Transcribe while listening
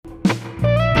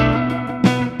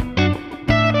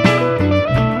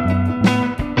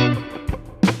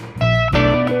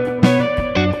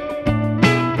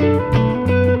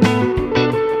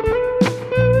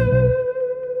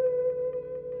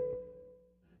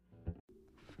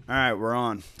All right, we're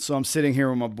on. So I'm sitting here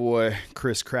with my boy,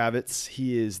 Chris Kravitz.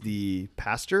 He is the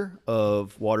pastor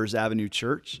of Waters Avenue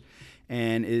Church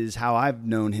and is how I've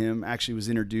known him. Actually was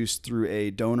introduced through a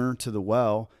donor to the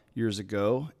well years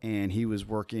ago, and he was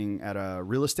working at a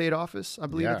real estate office, I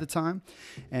believe, at the time.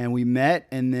 And we met,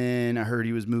 and then I heard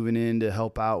he was moving in to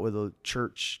help out with a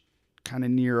church kind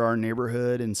of near our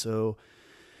neighborhood. And so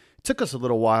it took us a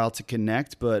little while to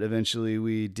connect, but eventually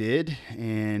we did,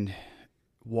 and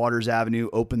Waters Avenue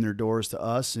opened their doors to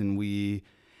us, and we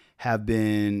have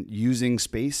been using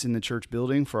space in the church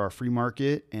building for our free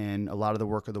market and a lot of the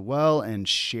work of the well and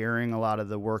sharing a lot of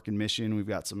the work and mission. We've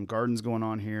got some gardens going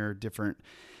on here, different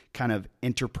kind of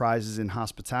enterprises in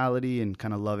hospitality and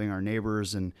kind of loving our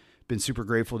neighbors, and been super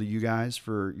grateful to you guys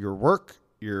for your work,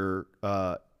 your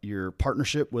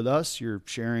partnership with us, your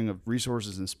sharing of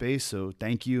resources and space. So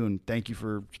thank you. And thank you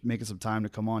for making some time to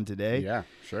come on today. Yeah,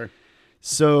 sure.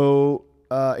 So,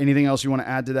 anything else you want to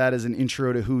add to that as an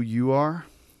intro to who you are?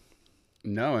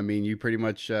 No, I mean, you pretty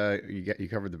much, you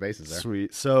covered the bases there.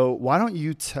 Sweet. So why don't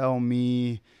you tell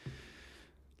me,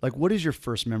 like, what is your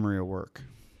first memory of work?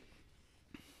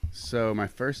 So my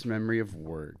first memory of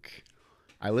work,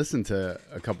 I listened to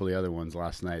a couple of the other ones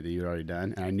last night that you'd already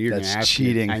done, and I knew you were going to ask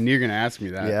cheating. me. I knew you were going to ask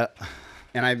me that. Yeah.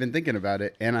 And I've been thinking about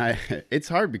it, and it's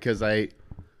hard because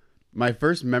my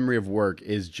first memory of work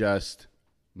is just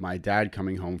my dad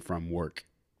coming home from work.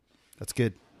 That's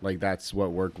good. Like, that's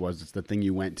what work was. It's the thing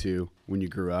you went to when you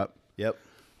grew up. Yep.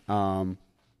 And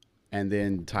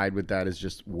then tied with that is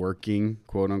just working,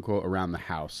 quote unquote, around the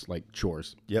house, like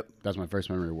chores. Yep. That's my first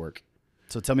memory of work.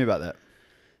 So tell me about that.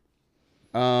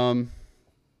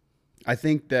 I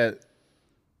think that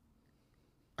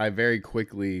I very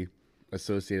quickly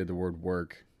associated the word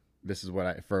work. This is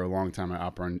what for a long time I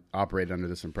operated under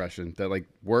this impression that, like,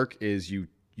 work is you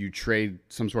trade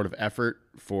some sort of effort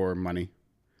for money.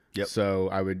 Yep. So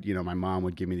I would, my mom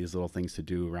would give me these little things to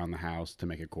do around the house to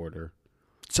make a quarter.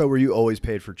 So were you always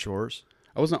paid for chores?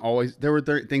 I wasn't always. There were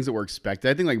things that were expected.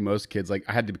 I think, like most kids, like,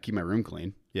 I had to keep my room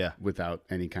clean. Yeah. Without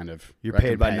any kind of You're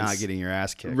paid by not getting your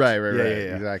ass kicked. Right.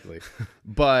 Yeah. Exactly.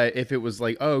 But if it was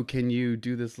like, oh, can you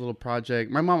do this little project?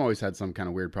 My mom always had some kind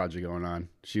of weird project going on.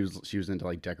 She was into,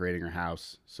 like, decorating her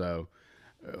house. So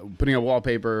putting up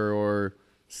wallpaper or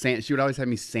sand. She would always have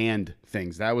me sand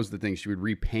things. That was the thing. She would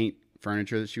repaint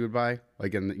furniture that she would buy,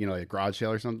 like in like a garage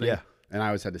sale or something. Yeah. And I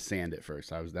always had to sand it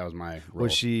first. That was my role.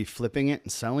 Was she flipping it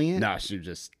and selling it? No, she's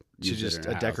just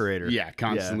a decorator. Yeah,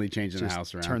 constantly changing the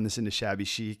house around. Turn this into shabby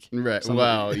chic. Right.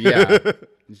 Well, yeah.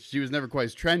 She was never quite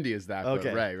as trendy as that. Okay.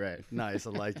 But right. Nice.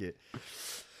 I like it.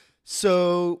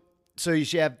 So you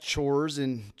should have chores,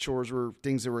 and chores were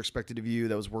things that were expected of you.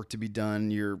 That was work to be done.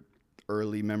 Your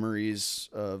early memories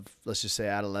of, let's just say,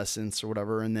 adolescence or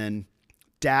whatever. And then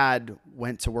Dad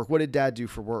went to work. What did Dad do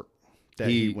for work that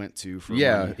he went to for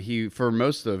money? He, for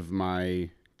most of my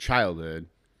childhood,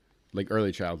 like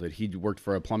early childhood, he worked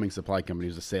for a plumbing supply company.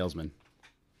 He was a salesman.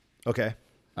 Okay.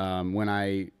 When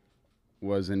I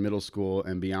was in middle school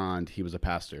and beyond, he was a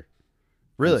pastor.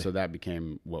 Really? And so that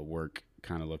became what work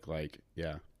kind of looked like.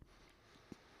 Yeah.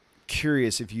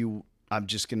 Curious if I'm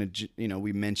just going to,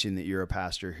 we mentioned that you're a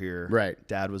pastor here. Right.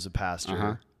 Dad was a pastor.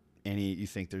 Uh-huh. You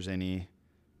think there's any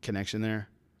connection there?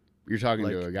 You're talking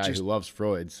to a guy who loves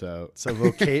Freud. So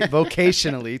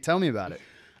vocationally, tell me about it.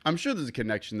 I'm sure there's a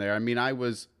connection there. I mean,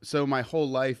 my whole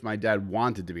life, my dad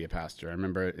wanted to be a pastor. I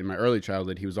remember in my early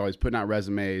childhood, he was always putting out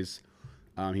resumes.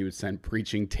 He would send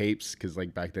preaching tapes, because,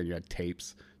 like, back then you had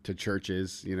tapes to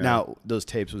churches, Now, those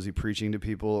tapes, was he preaching to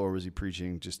people, or was he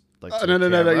preaching just like no.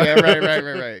 Yeah,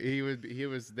 right. He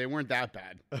was, they weren't that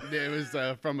bad. It was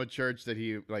from a church that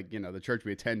he, like, the church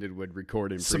we attended would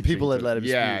record him. Some people had let him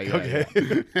speak. Okay.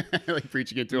 Yeah. Like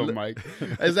preaching it to a mic.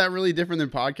 Is that really different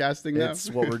than podcasting though? That's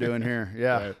what we're doing here.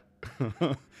 Yeah.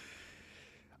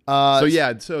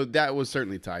 Right. So that was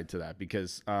certainly tied to that,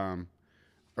 because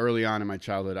early on in my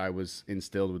childhood, I was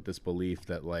instilled with this belief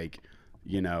that, like,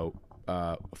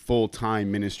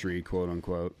 full-time ministry, quote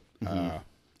unquote,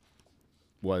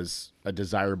 was a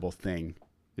desirable thing.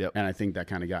 Yep. And I think that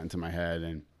kind of got into my head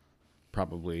and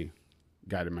probably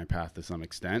guided my path to some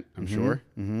extent, I'm sure.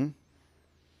 Mm-hmm.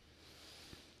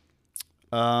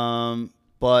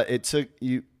 But it took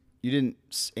you didn't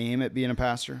aim at being a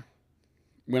pastor?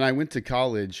 When I went to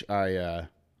college, I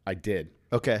did.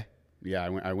 Okay. Yeah,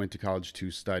 I went to college to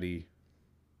study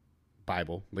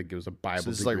Bible. Like, it was a Bible.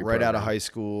 So this is like right out of high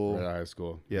school. Right out of high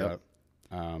school. Yep.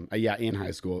 Yeah. In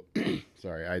high school.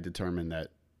 Sorry, I determined that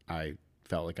I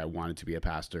felt like I wanted to be a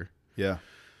pastor. Yeah.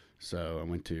 So I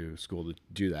went to school to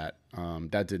do that.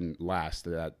 That didn't last.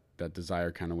 That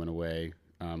desire kind of went away.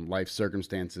 Life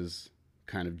circumstances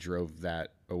kind of drove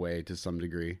that away to some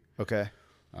degree. Okay.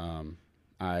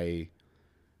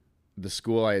 The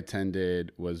school I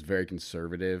attended was very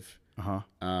conservative,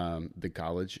 Uh-huh. the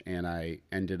college, and I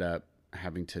ended up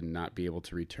having to not be able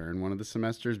to return one of the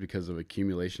semesters because of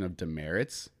accumulation of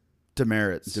demerits.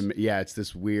 Demerits. Yeah, it's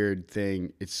this weird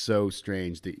thing. It's so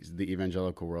strange, the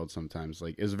evangelical world sometimes.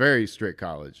 Like, it was a very strict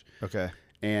college. Okay.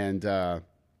 And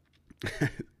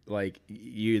like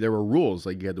there were rules,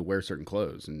 like you had to wear certain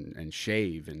clothes and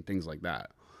shave and things like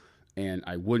that. And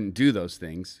I wouldn't do those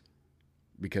things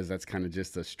because that's kind of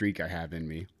just a streak I have in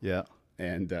me. Yeah.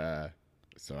 And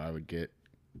so I would get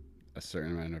a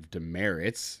certain amount of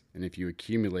demerits, and if you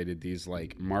accumulated these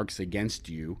like marks against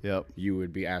you, Yep. you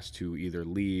would be asked to either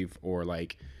leave, or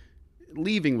like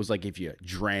leaving was like if you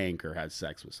drank or had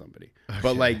sex with somebody. Okay.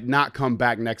 But like not come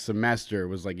back next semester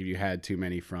was like if you had too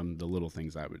many from the little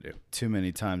things I would do. Too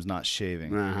many times not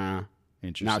shaving.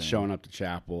 Interesting. Not showing up to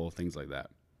chapel, things like that.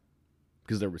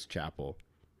 Because there was chapel.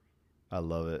 I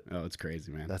love it. Oh, it's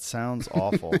crazy, man. That sounds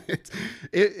awful.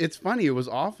 It's funny. It was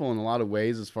awful in a lot of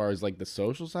ways as far as like the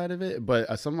social side of it,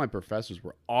 but some of my professors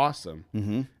were awesome.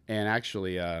 Mm-hmm. And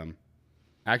actually, I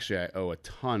owe a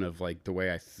ton of like the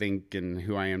way I think and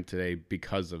who I am today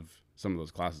because of some of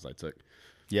those classes I took.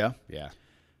 Yeah? Yeah.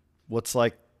 What's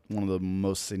like one of the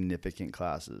most significant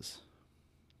classes?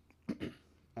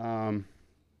 I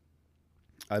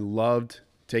loved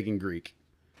taking Greek.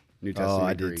 New Testament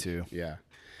I Greek. did too. Yeah.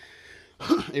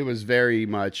 It was very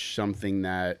much something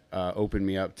that opened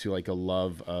me up to like a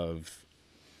love of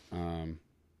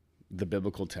the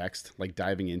biblical text, like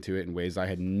diving into it in ways I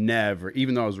had never,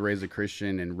 even though I was raised a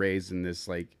Christian and raised in this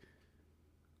like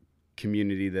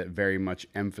community that very much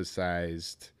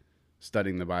emphasized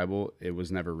studying the Bible, it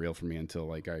was never real for me until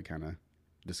like I kind of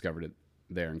discovered it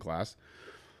there in class.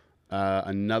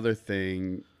 Another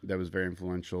thing that was very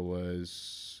influential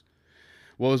was,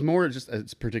 well, it was more just a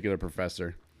particular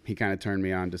professor. He kind of turned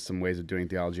me on to some ways of doing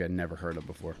theology I'd never heard of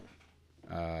before.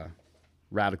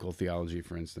 Radical theology,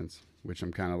 for instance, which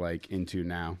I'm kind of like into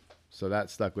now. So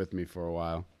that stuck with me for a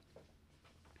while.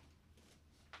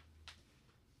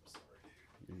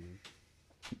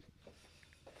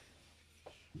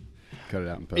 Cut it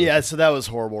out and post. Yeah, so that was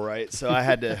horrible, right? So I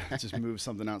had to just move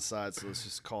something outside. So let's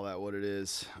just call that what it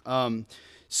is.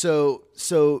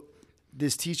 So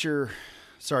this teacher...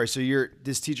 Sorry, so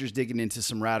this teacher's digging into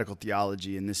some radical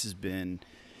theology, and this has been,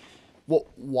 well,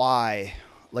 why?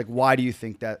 Like, why do you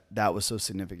think that was so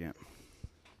significant?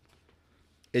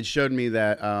 It showed me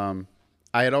that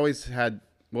I had always had,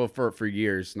 well, for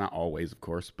years, not always, of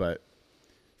course, but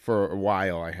for a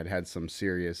while, I had some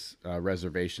serious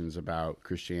reservations about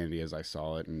Christianity as I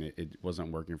saw it, and it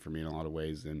wasn't working for me in a lot of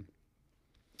ways. And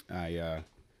it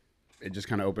just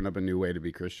kind of opened up a new way to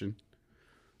be Christian.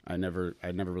 I never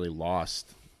really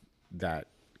lost that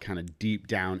kind of deep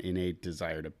down innate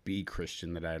desire to be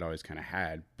Christian that I had always kind of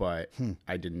had, but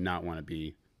I did not want to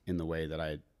be in the way that I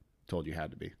had told you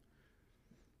had to be.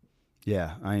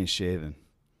 Yeah, I ain't shaving.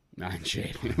 I ain't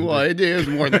shaving. Well, it was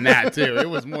more than that too. It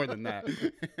was more than that.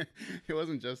 It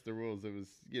wasn't just the rules. It was,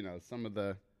 some of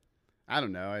the, I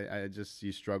don't know.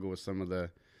 You struggle with some of the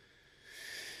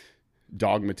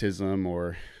dogmatism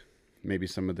or maybe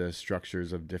some of the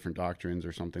structures of different doctrines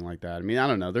or something like that. I mean, I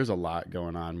don't know. There's a lot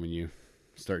going on when you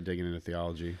start digging into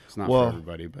theology. It's not for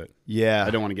everybody, but yeah,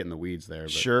 I don't want to get in the weeds there.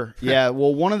 But. Sure. Yeah.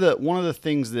 Well, one of the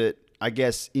things that I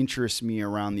guess interests me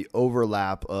around the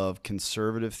overlap of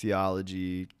conservative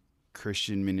theology,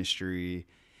 Christian ministry,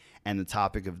 and the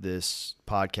topic of this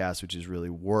podcast, which is really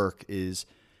work, is,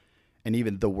 and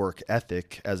even the work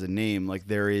ethic as a name, like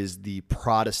there is the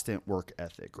Protestant work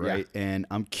ethic, right? Yeah. And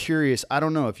I'm curious, I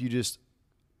don't know if you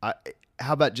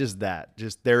how about just that?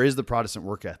 Just there is the Protestant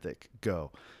work ethic.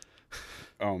 Go.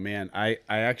 Oh man, I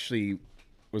actually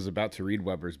was about to read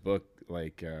Weber's book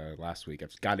like last week.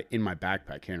 I've got it in my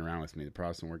backpack carrying around with me, the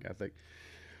Protestant work ethic.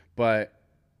 But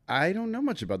I don't know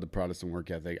much about the Protestant work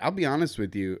ethic. I'll be honest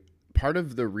with you. Part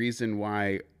of the reason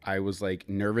why I was like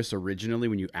nervous originally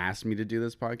when you asked me to do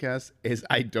this podcast is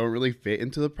I don't really fit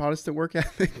into the Protestant work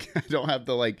ethic. I don't have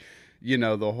the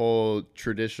the whole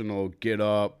traditional get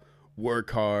up,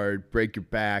 work hard, break your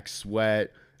back,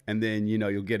 sweat, and then,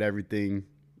 you'll get everything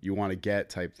you want to get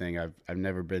type thing. I've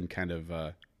never been kind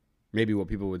of maybe what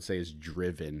people would say is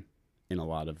driven in a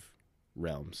lot of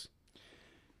realms.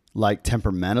 Like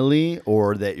temperamentally,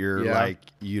 or that you're like,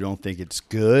 you don't think it's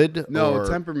good? No,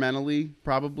 temperamentally,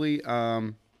 probably.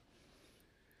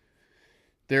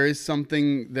 There is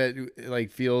something that like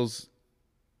feels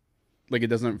like it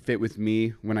doesn't fit with me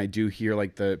when I do hear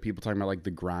like the people talking about like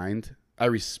the grind. I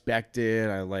respect it.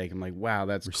 I'm like, wow,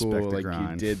 that's Respect cool. the Like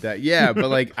grind. you did that. Yeah. But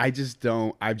like, I've just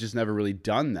never really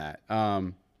done that.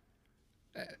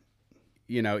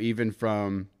 Even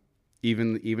from,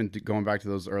 going back to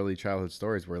those early childhood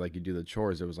stories where like you do the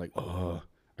chores, it was like, oh,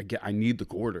 I need the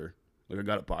quarter. Like I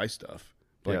got to buy stuff.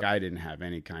 But like I didn't have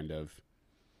any kind of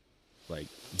like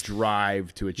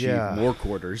drive to achieve more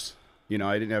quarters.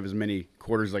 I didn't have as many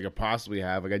quarters as I could possibly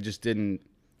have. Like I just didn't.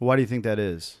 Why do you think that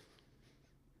is?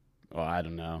 Oh, I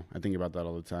don't know. I think about that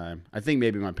all the time. I think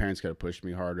maybe my parents could have pushed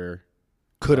me harder.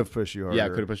 Could have pushed you harder. Yeah,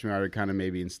 could have pushed me harder. Kind of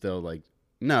maybe instill like,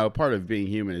 no, part of being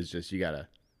human is just you got to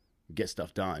get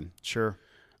stuff done. Sure.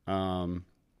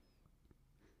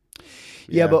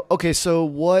 Yeah, but okay, so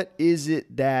what is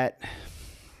it that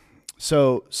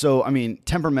so I mean,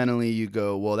 temperamentally you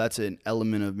go, well, that's an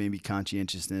element of maybe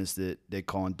conscientiousness that they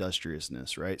call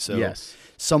industriousness, right? So yes.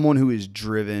 Someone who is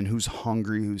driven, who's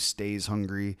hungry, who stays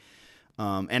hungry.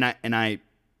 And I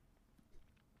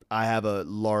have a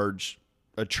large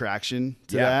attraction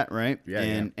to that, right?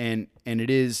 Yeah. And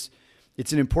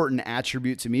it's an important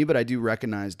attribute to me, but I do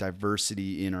recognize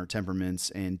diversity in our temperaments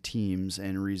and teams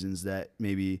and reasons that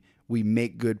maybe we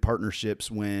make good partnerships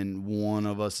when one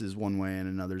of us is one way and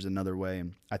another's another way.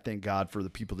 And I thank God for the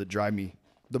people that drive me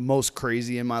the most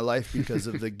crazy in my life because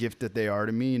of the gift that they are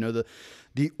to me.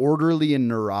 The orderly and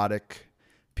neurotic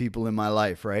people in my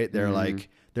life, right? They're like,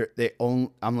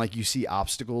 I'm like, you see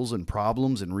obstacles and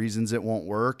problems and reasons it won't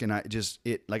work. And I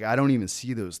don't even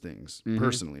see those things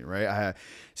personally. Right. I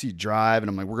see drive and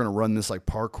I'm like, we're going to run this like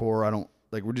parkour.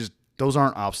 Those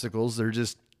aren't obstacles. They're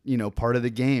just, part of the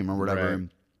game or whatever. Right.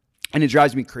 And it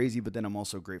drives me crazy, but then I'm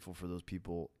also grateful for those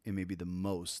people and maybe the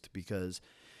most because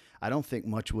I don't think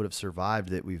much would have survived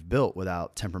that we've built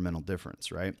without temperamental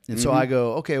difference. Right. And so I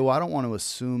go, okay, well, I don't want to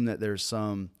assume that there's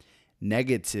some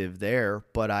negative there,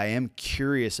 but I am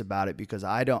curious about it because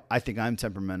I think I'm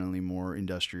temperamentally more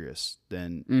industrious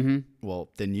than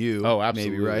you. Oh,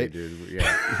 absolutely, maybe, right? Dude.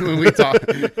 Yeah. When we talk,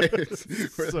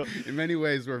 in many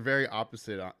ways, we're very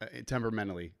opposite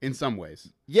temperamentally. In some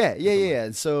ways, yeah.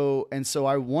 And so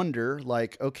I wonder,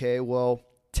 like, okay, well,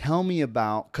 tell me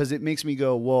about, because it makes me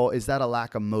go, well, is that a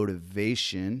lack of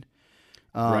motivation?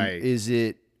 Right? Is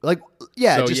it like,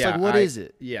 what is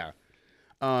it? Yeah.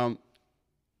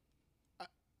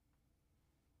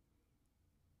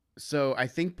 So I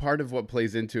think part of what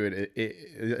plays into it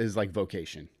is like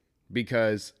vocation,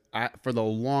 because for the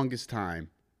longest time,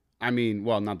 not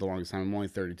the longest time, I'm only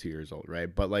 32 years old,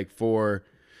 right? But like for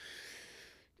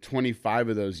 25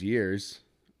 of those years,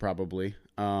 probably,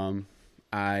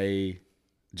 I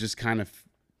just kind of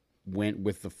went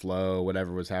with the flow,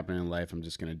 whatever was happening in life, I'm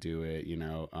just going to do it,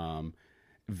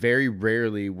 very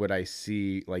rarely would I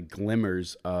see like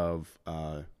glimmers of,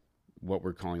 what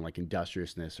we're calling like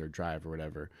industriousness or drive or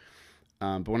whatever.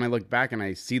 But when I look back and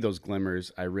I see those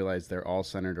glimmers, I realize they're all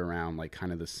centered around like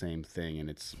kind of the same thing. And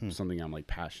it's something I'm like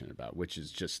passionate about, which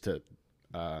is just to,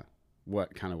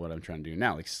 what I'm trying to do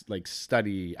now, like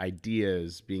study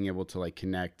ideas, being able to like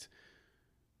connect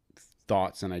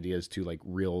thoughts and ideas to like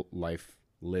real life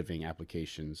living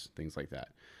applications, things like that.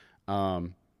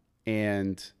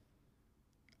 And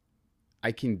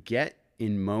I can get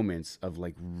in moments of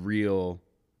like real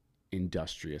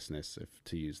industriousness, if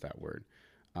to use that word.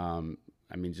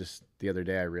 Just the other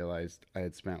day I realized I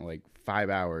had spent like 5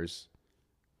 hours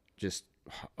just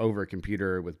over a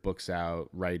computer with books out,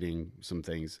 writing some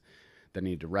things that I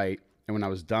needed to write. And when I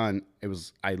was done,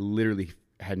 I literally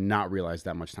had not realized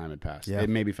that much time had passed. Yeah. It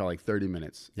maybe felt like 30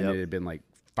 minutes and it had been like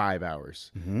 5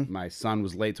 hours. My son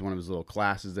was late to one of his little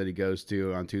classes that he goes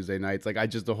to on Tuesday nights. Like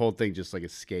the whole thing just like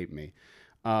escaped me.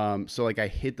 So like I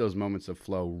hit those moments of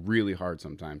flow really hard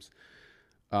sometimes.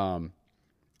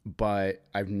 But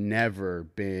I've never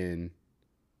been,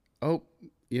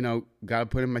 gotta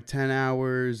put in my 10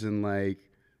 hours and like,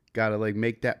 gotta like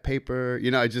make that paper.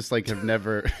 I just like have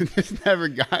never,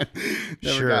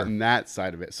 gotten that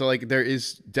side of it. So like there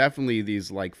is definitely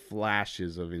these like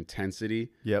flashes of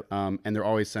intensity. Yep. And they're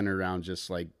always centered around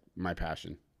just like my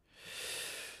passion.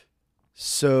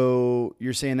 So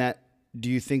you're saying that, do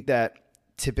you think that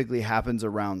typically happens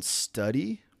around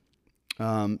study?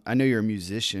 I know you're a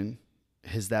musician.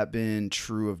 Has that been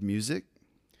true of music?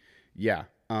 Yeah.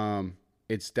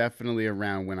 It's definitely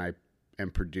around when I am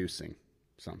producing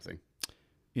something.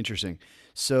 Interesting.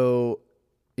 So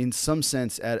in some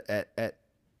sense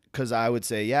cause I would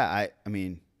say,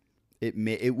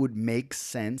 it would make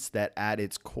sense that at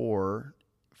its core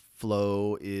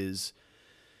flow is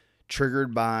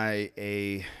triggered by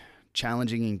a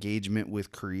challenging engagement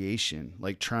with creation.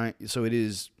 So it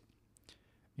is,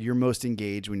 you're most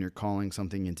engaged when you're calling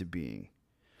something into being.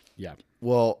 Yeah.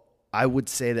 Well, I would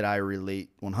say that I relate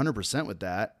 100% with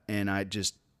that. And I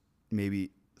just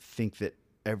maybe think that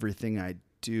everything I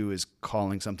do is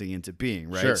calling something into being,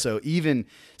 right? Sure. So even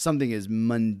something as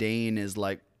mundane as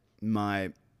like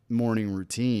my morning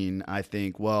routine, I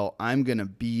think, well, I'm going to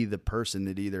be the person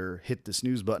that either hit the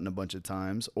snooze button a bunch of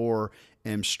times or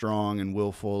am strong and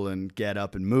willful and get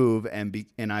up and move. And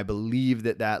I believe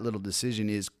that little decision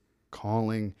is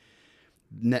calling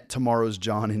tomorrow's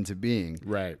John into being.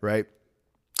 Right. Right.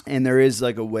 And there is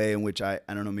like a way in which I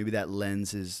don't know, maybe that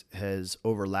lens has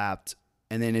overlapped.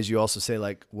 And then as you also say,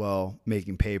 like, well,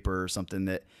 making paper or something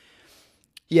that,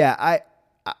 yeah,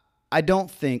 I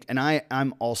don't think, and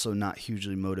I'm also not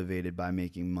hugely motivated by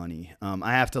making money.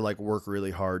 I have to like work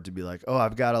really hard to be like, oh,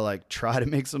 I've got to like try to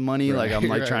make some money. Right, like I'm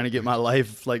like right. trying to get my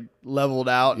life like leveled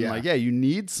out and Yeah. like, yeah, you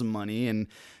need some money. And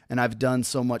I've done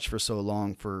so much for so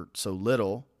long for so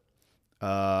little.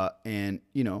 And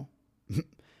you know,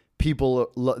 people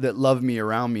that love me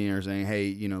around me are saying, hey,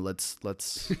 you know, let's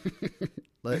let's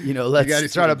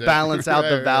try to balance out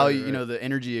the value, you know, the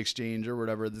energy exchange or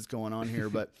whatever that's going on here.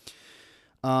 But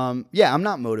yeah, I'm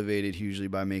not motivated hugely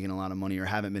by making a lot of money, or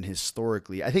haven't been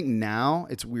historically. I think now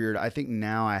it's weird. I think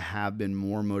now I have been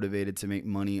more motivated to make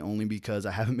money only because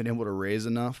I haven't been able to raise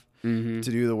enough to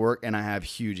do the work, and I have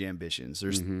huge ambitions.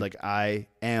 There's like, I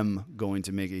am going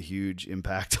to make a huge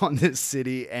impact on this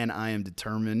city, and I am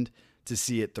determined to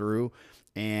see it through.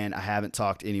 And I haven't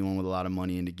talked anyone with a lot of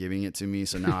money into giving it to me.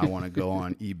 So now I want to go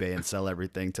on eBay and sell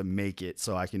everything to make it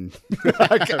so I can,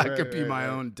 I could be my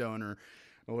own donor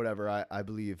or whatever. I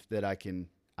believe that I can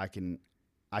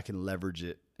leverage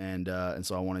it. And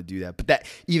so I want to do that. But that,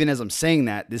 even as I'm saying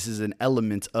that, this is an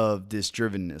element of this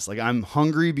drivenness. Like, I'm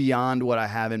hungry beyond what I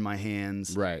have in my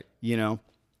hands. Right. You know,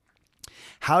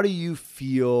 how do you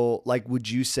feel? Like, would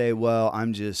you say, well,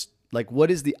 I'm just like,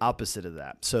 what is the opposite of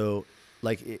that? So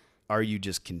like, are you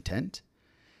just content?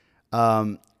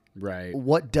 Right.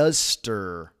 What does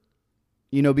stir,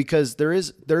 you know, because there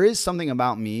is something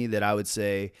about me that I would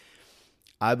say,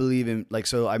 I believe in, like,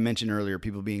 so I mentioned earlier,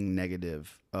 people being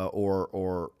negative,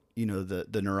 or, you know,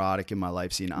 the neurotic in my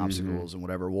life, seeing obstacles and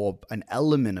whatever. Well, an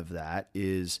element of that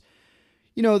is,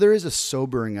 you know, there is a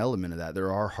sobering element of that.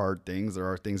 There are hard things. There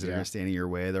are things that are going to stand in your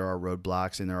way. There are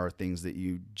roadblocks, and there are things that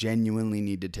you genuinely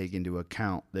need to take into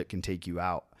account that can take you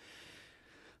out.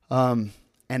 And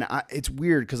it's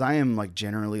weird because I am like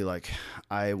generally like,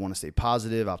 I want to stay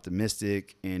positive,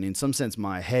 optimistic. And in some sense,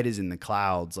 my head is in the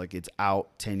clouds. Like, it's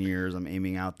out 10 years. I'm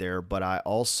aiming out there. But I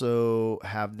also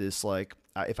have this, like,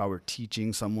 if I were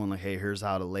teaching someone like, hey, here's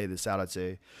how to lay this out, I'd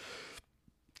say,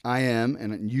 I am,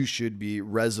 and you should be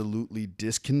resolutely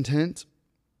discontent.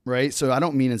 Right. So I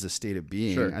don't mean as a state of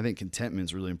being. Sure. I think contentment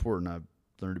is really important. I've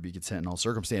learned to be content in all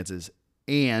circumstances,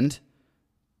 and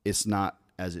it's not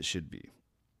as it should be.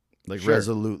 Like,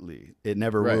 resolutely, it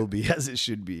never will be as it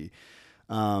should be.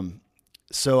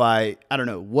 So I don't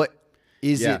know, what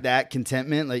is it, that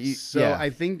contentment? Like, I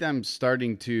think I'm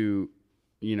starting to,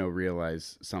 you know,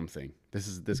 realize something.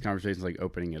 This conversation is like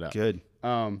opening it up. Good.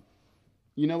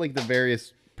 You know, like the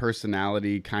various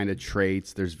personality kind of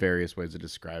traits. There's various ways of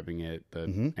describing it.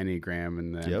 The Enneagram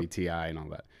and the MBTI and all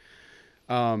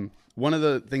that. One of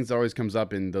the things that always comes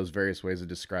up in those various ways of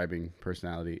describing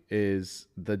personality is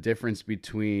the difference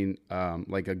between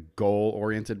like a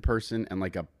goal-oriented person and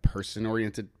like a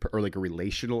person-oriented or like a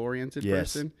relational-oriented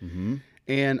person. Mm-hmm.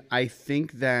 And I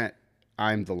think that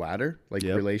I'm the latter, like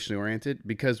relationally oriented,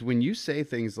 because when you say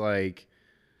things like,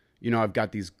 you know, I've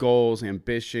got these goals,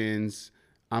 ambitions,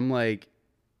 I'm like,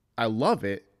 I love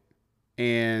it,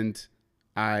 and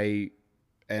I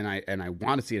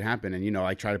want to see it happen, and, you know,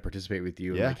 I try to participate with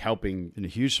you and like helping in a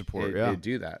huge support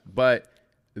do that. But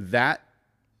that,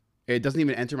 it doesn't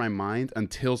even enter my mind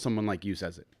until someone like you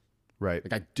says it. Right.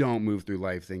 Like, I don't move through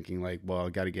life thinking like, well, I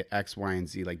got to get X, Y, and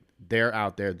Z. Like, they're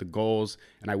out there, the goals,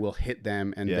 and I will hit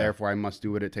them, and therefore I must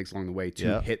do what it takes along the way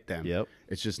to hit them. Yep.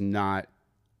 It's just not.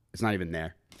 It's not even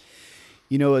there.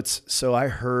 You know, so I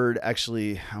heard,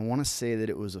 actually, I want to say that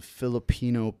it was a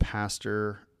Filipino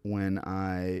pastor when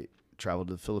I traveled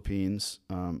to the Philippines.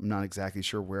 I'm not exactly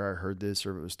sure where I heard this,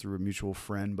 or if it was through a mutual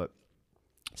friend, but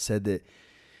said that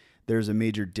there's a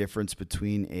major difference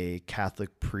between a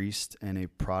Catholic priest and a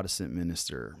Protestant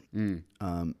minister.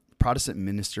 Protestant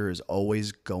minister is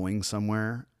always going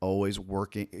somewhere, always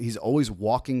working. He's always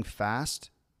walking fast,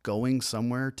 going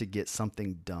somewhere to get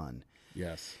something done.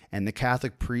 Yes. And the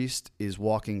Catholic priest is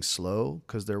walking slow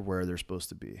because they're where they're supposed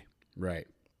to be. Right.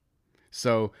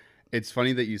 So it's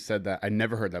funny that you said that. I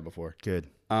never heard that before. Good.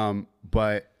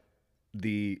 But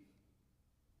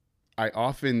I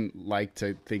often like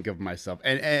to think of myself,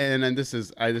 and this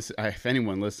is, if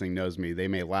anyone listening knows me, they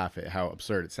may laugh at how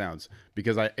absurd it sounds,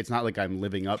 because it's not like I'm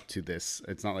living up to this.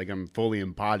 It's not like I'm fully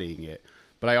embodying it,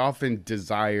 but I often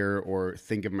desire or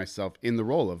think of myself in the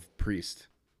role of priest,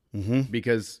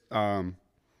 because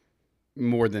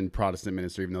more than Protestant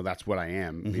minister, even though that's what I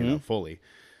am, you know, fully.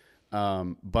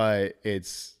 But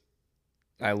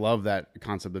I love that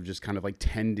concept of just kind of like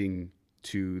tending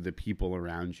to the people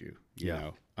around you, you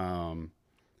know,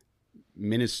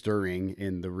 ministering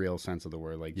in the real sense of the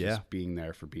word, like just being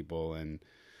there for people and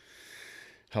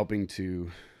helping to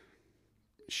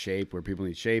shape where people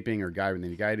need shaping, or guide when they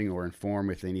need guiding, or inform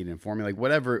if they need informing, like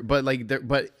whatever. But like,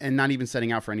 and not even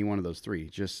setting out for any one of those three,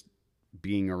 just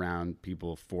being around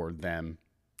people for them.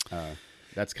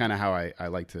 That's kind of how I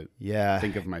like to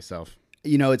think of myself.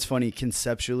 You know, it's funny.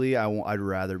 Conceptually, I'd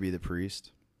rather be the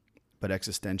priest, but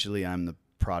existentially, I'm the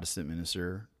Protestant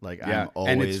minister. Like, I'm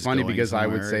always. And it's funny because somewhere.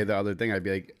 I would say the other thing. I'd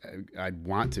be like, I'd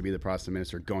want to be the Protestant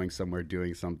minister, going somewhere,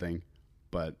 doing something,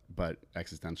 but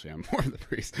existentially, I'm more of the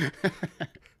priest.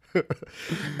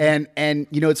 and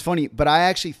you know, it's funny, but I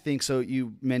actually think so.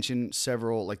 You mentioned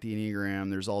several, like the Enneagram.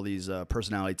 There's all these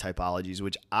personality typologies,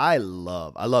 which I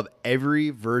love. I love every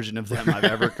version of them I've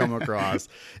ever come across,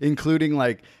 including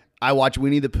like. I watch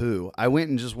Winnie the Pooh. I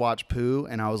went and just watched Pooh,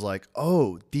 and I was like,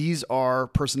 oh, these are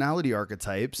personality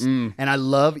archetypes. And I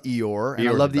love Eeyore, and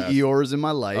I love the Eeyores in my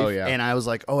life. Oh, yeah. And I was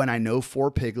like, oh, and I know 4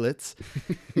 piglets,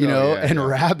 you know, and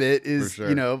Rabbit is,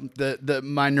 you know,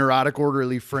 my neurotic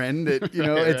orderly friend that, you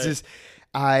know, it's just,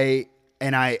 I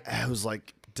was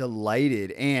like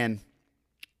delighted. And,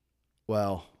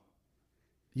 well,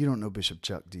 you don't know Bishop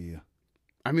Chuck, do you?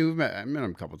 I mean, I met him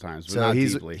a couple times, but so not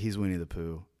he's deeply. He's Winnie the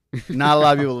Pooh. Not a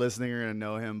lot of people listening are going to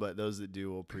know him, but those that do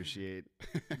will appreciate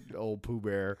old Pooh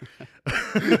Bear.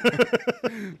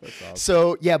 That's awesome.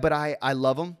 So, yeah, but I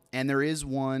love them. And there is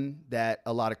one that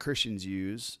a lot of Christians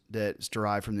use that's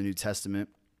derived from the New Testament.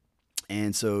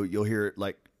 And so you'll hear it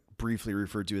like briefly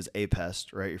referred to as apest,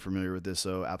 right? You're familiar with this.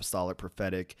 So apostolic,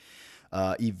 prophetic,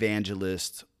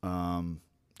 evangelist,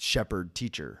 shepherd,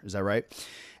 teacher. Is that right?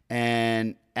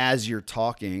 And as you're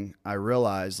talking, I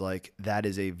realize like that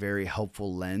is a very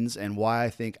helpful lens, and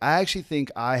why I actually think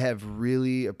I have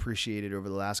really appreciated over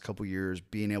the last couple of years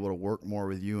being able to work more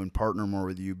with you and partner more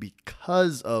with you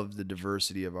because of the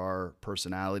diversity of our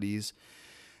personalities.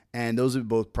 And those would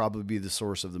both probably be the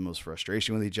source of the most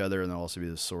frustration with each other, and they'll also be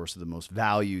the source of the most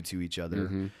value to each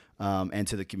other, and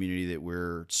to the community that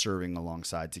we're serving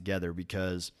alongside together.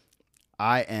 Because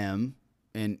I am,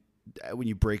 and when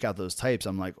you break out those types,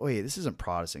 I'm like, oh, yeah, this isn't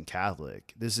Protestant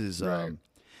Catholic. This is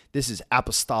this is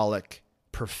apostolic,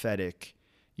 prophetic,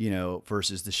 you know,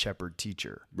 versus the shepherd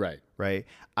teacher. Right. Right.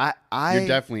 You're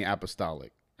definitely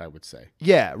apostolic, I would say.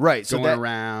 Yeah. Right. Going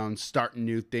around, starting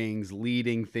new things,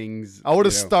 leading things. I would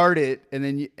have started, and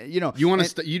then you know you want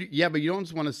to but you don't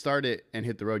just want to start it and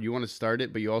hit the road. You want to start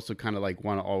it, but you also kind of like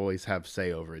want to always have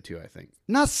say over it too, I think.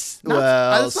 That's not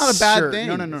a bad thing.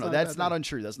 No. That's not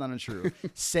untrue. That's not untrue.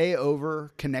 Say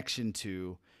over, connection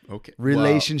to,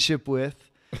 relationship with.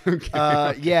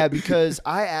 Yeah, because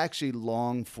I actually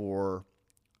long for.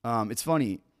 It's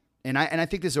funny. And I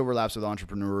think this overlaps with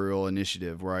entrepreneurial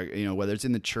initiative, where whether it's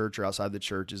in the church or outside the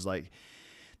church, is like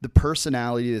the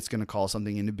personality that's going to call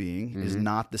something into being is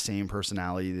not the same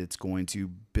personality that's going to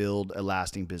build a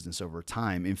lasting business over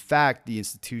time. In fact, the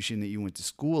institution that you went to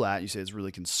school at, you say it's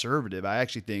really conservative. I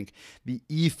actually think the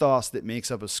ethos that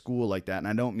makes up a school like that, and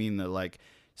I don't mean the like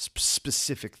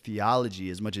specific theology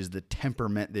as much as the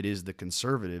temperament that is the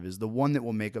conservative, is the one that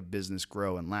will make a business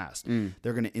grow and last.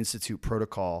 They're going to institute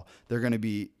protocol. They're going to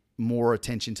be more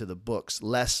attention to the books,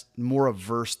 more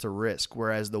averse to risk.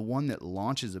 Whereas the one that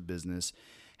launches a business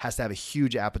has to have a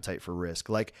huge appetite for risk.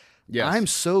 Like, I'm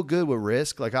so good with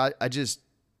risk. Like I just,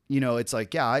 it's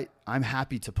like, I'm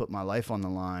happy to put my life on the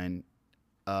line,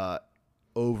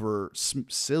 over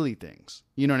silly things.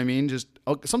 You know what I mean? Just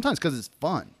sometimes cause it's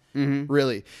fun.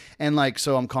 Really. And like,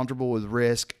 so I'm comfortable with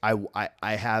risk. I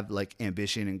have like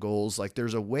ambition and goals. Like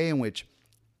there's a way in which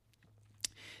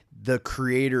the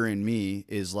creator in me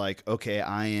is like, okay,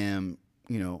 I am,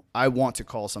 I want to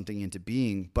call something into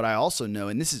being, but I also know,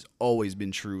 and this has always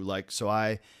been true. Like, so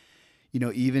I,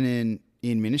 even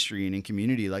in ministry and in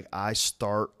community, like I've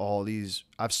started all these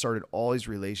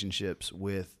relationships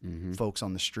with folks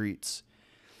on the streets.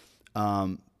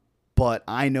 But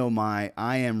I know I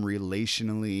am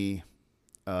relationally,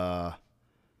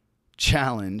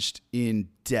 challenged in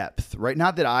depth, right?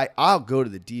 Not that I'll go to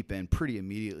the deep end pretty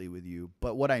immediately with you,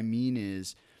 but what I mean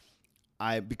is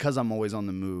because I'm always on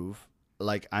the move,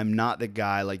 like I'm not the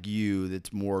guy like you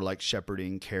that's more like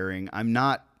shepherding, caring. I'm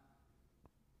not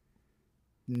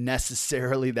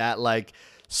necessarily that like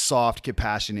soft,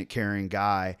 compassionate, caring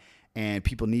guy. And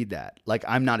people need that. Like,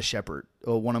 I'm not a shepherd.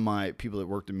 One of my people that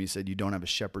worked with me said, you don't have a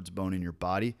shepherd's bone in your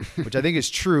body, which I think is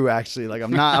true, actually. Like,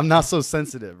 I'm not so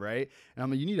sensitive, right? And I'm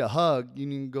like, you need a hug, you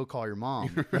need to go call your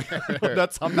mom.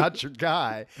 I'm not your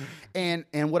guy. And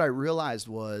what I realized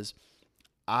was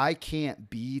I can't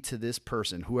be to this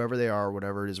person, whoever they are,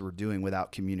 whatever it is we're doing,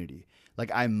 without community.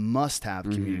 Like, I must have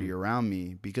community around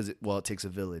me because it takes a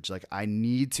village. Like, I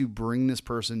need to bring this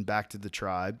person back to the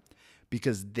tribe,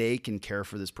 because they can care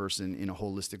for this person in a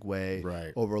holistic way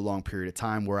over a long period of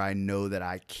time, where I know that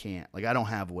I can't. Like, I don't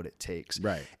have what it takes.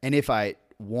 Right. And if I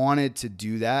wanted to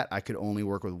do that, I could only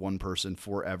work with one person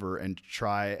forever, and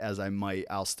try as I might,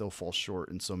 I'll still fall short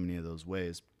in so many of those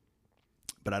ways.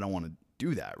 But I don't want to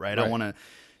do that, right? I want to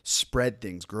spread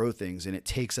things, grow things, and it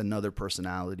takes another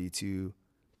personality to...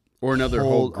 Or another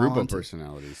whole group of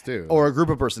personalities, too. Or a group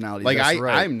of personalities. Like,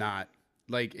 I'm not...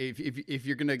 Like, if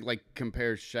you're going to, like,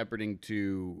 compare shepherding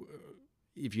to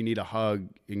if you need a hug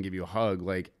and give you a hug,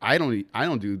 like, I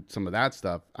don't do some of that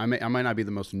stuff. I might not be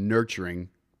the most nurturing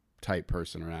type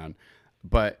person around,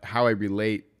 but how I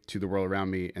relate to the world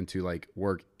around me and to, like,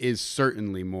 work is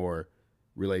certainly more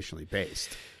relationally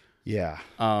based. Yeah.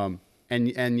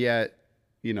 And yet,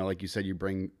 you know, like you said, you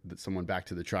bring someone back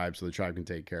to the tribe so the tribe can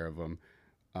take care of them.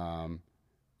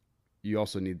 You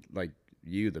also need, like,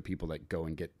 the people that go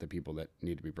and get the people that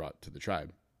need to be brought to the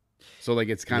tribe. So, like,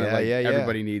 it's kind of like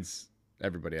everybody needs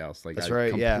everybody else. Like, that's I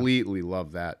right, completely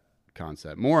love that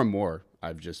concept. More and more,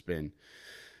 I've just been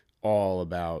all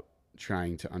about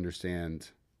trying to understand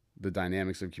the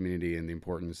dynamics of community and the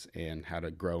importance and how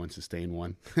to grow and sustain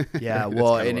one. Yeah,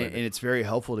 well, and it's very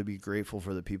helpful to be grateful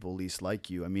for the people least like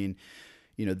you. I mean,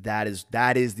 you know, that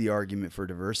is the argument for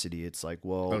diversity. It's like,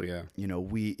 well, you know,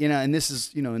 and this is,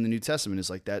 you know, in the New Testament,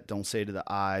 it's like that. Don't say to the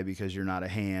eye because you're not a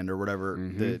hand or whatever.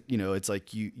 That, you know, it's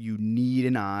like you need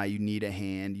an eye, you need a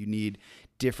hand, you need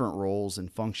different roles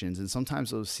and functions, and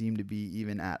sometimes those seem to be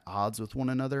even at odds with one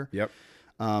another. Yep.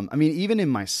 I mean, even in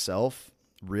myself,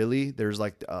 really, there's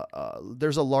like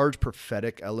there's a large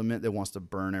prophetic element that wants to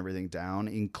burn everything down,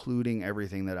 including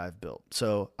everything that I've built.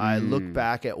 So I look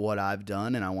back at what I've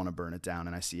done and I want to burn it down,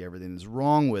 and I see everything that's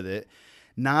wrong with it,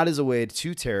 not as a way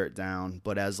to tear it down,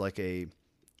 but as like it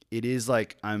is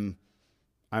like I'm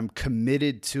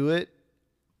committed to it,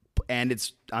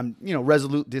 and I'm you know,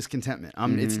 resolute discontentment.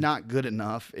 It's not good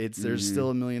enough. There's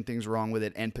still a million things wrong with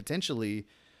it, and potentially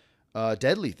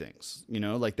deadly things, you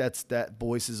know, like that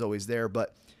voice is always there.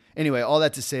 But anyway, all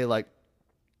that to say, like,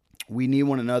 we need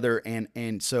one another.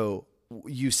 And so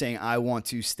you saying, I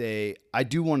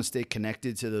do want to stay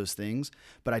connected to those things,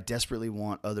 but I desperately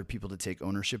want other people to take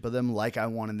ownership of them. Like I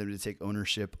wanted them to take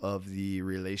ownership of the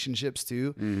relationships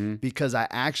too, because I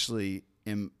actually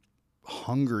am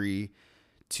hungry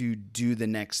to do the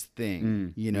next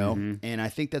thing, you know? And I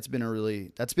think that's been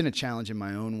a challenge in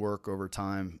my own work over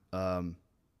time.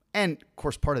 And of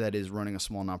course, part of that is running a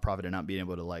small nonprofit and not being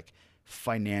able to, like,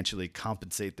 financially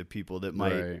compensate the people that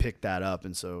might pick that up.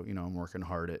 And so, you know, I'm working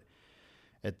hard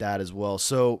at that as well.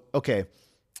 So, okay,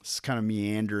 it's kind of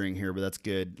meandering here, but that's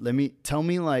good. Tell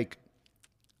me, like,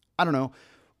 I don't know.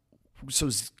 So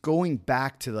going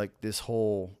back to, like, this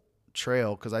whole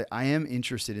trail, because I am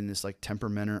interested in this, like,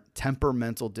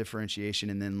 temperamental differentiation.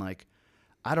 And then, like,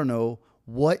 I don't know,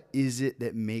 what is it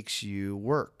that makes you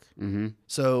work?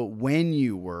 So when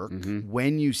you work,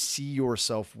 when you see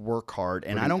yourself work hard,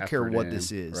 and I don't care what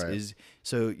this is,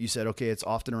 so you said, okay, it's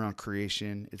often around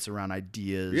creation, it's around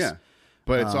ideas. Yeah.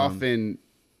 But it's often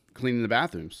cleaning the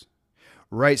bathrooms.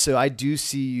 Right. So I do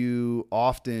see you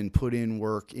often put in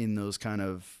work in those kind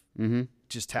of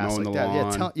just tasks mowing like the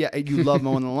that. lawn. Yeah. You love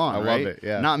mowing the lawn, I right? love it.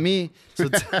 Yeah. Not me. So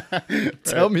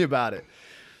tell me about it.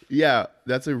 Yeah,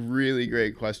 that's a really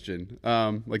great question.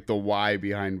 Like the why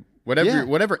behind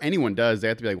whatever anyone does, they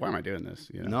have to be like, why am I doing this?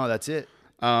 You know? No, that's it.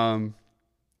 To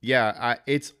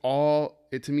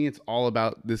me, it's all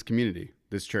about this community,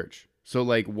 this church. So,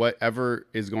 like, whatever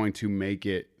is going to make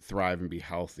it thrive and be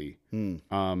healthy.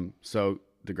 So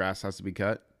the grass has to be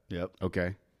cut. Yep.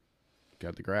 Okay.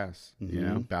 Cut the grass. You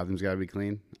know, bathrooms got to be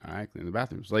clean. All right, clean the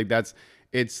bathrooms. Like,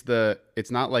 it's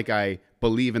not like I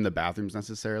believe in the bathrooms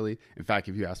necessarily. In fact,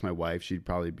 if you ask my wife, she'd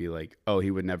probably be like, oh,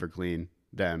 he would never clean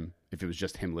them if it was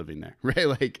just him living there. Right.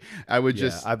 Like, I would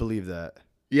I believe that.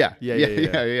 Yeah.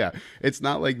 It's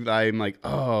not like I'm like,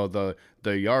 oh,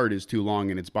 the yard is too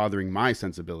long and it's bothering my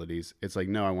sensibilities. It's like,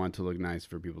 no, I want it to look nice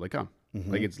for people to come.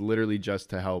 Like, it's literally just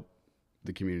to help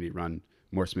the community run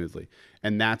more smoothly.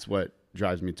 And that's what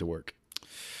drives me to work.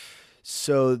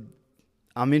 So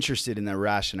I'm interested in that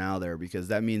rationale there, because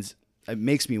that means it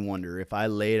makes me wonder, if I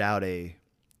laid out a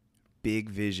big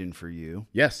vision for you.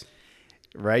 Yes.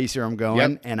 Right? You see where I'm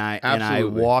going? Yep. And I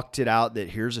Absolutely. walked it out that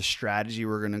here's a strategy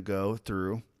we're going to go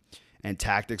through and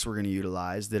tactics we're going to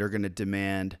utilize that are going to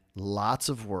demand lots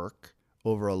of work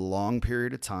over a long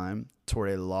period of time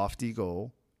toward a lofty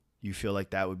goal. You feel like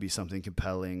that would be something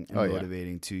compelling and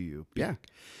motivating to you. Yeah.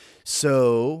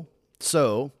 So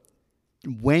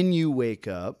when you wake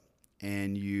up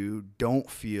and you don't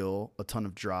feel a ton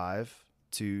of drive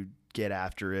to get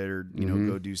after it or, you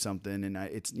know, go do something and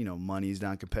it's, you know, money's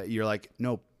not competitive. You're like,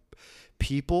 no,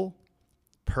 people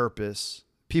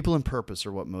and purpose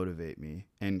are what motivate me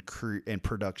and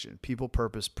production. People,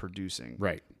 purpose, producing.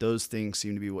 Right. Those things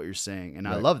seem to be what you're saying. And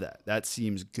I love that. That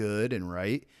seems good and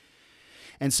right.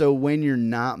 And so when you're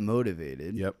not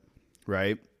motivated,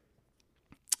 right,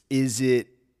 is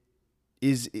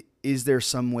there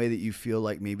some way that you feel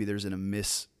like maybe there's a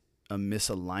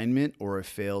misalignment or a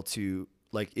fail to,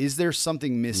 like, is there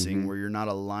something missing where you're not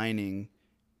aligning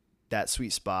that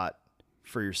sweet spot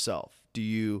for yourself? Do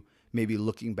you maybe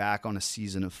looking back on a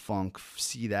season of funk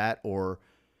see that, or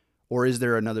is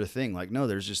there another thing? Like, no,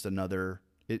 there's just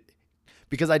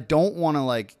because I don't want to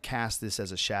like cast this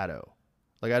as a shadow.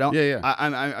 Like I don't. Yeah.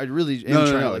 I really am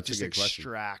trying to like it's just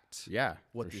extract.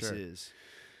 What this is.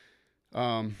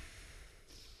 Well,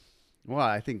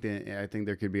 I think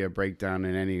there could be a breakdown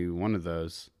in any one of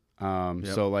those.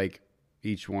 So like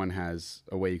each one has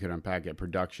a way you could unpack it.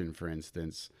 Production, for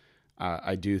instance,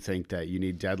 I do think that you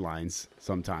need deadlines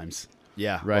sometimes.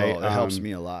 Yeah. Right. Well, it helps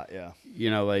me a lot. Yeah.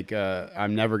 You know, like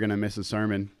I'm never gonna miss a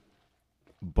sermon,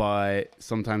 but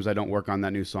sometimes I don't work on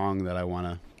that new song that I want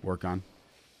to work on.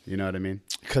 You know what I mean?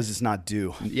 Because it's not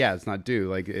due. Yeah, it's not due.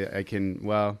 Like I can,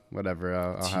 well, whatever.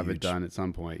 I'll have it huge. done at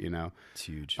some point. You know, It's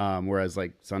huge. whereas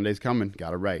like Sunday's coming,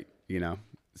 gotta write. You know.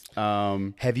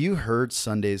 Have you heard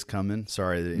Sunday's Coming?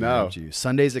 Sorry to interrupt you.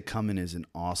 Sunday's a Coming is an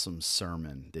awesome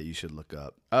sermon that you should look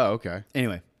up. Oh, okay.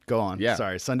 Anyway, go on. Yeah.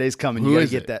 Sorry. Sunday's Coming. Who You got to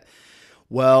is get it? that.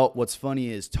 Well, what's funny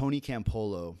is Tony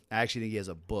Campolo, I actually think he has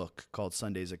a book called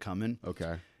Sunday's a Coming.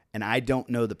 Okay. And I don't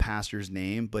know the pastor's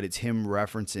name, but it's him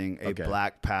referencing a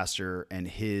black pastor and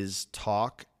his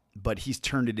talk, but he's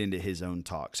turned it into his own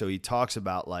talk. So he talks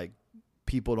about like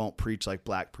people don't preach like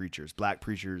black preachers. Black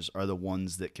preachers are the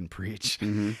ones that can preach.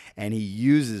 And he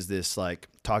uses this like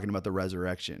talking about the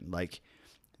resurrection. Like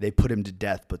they put him to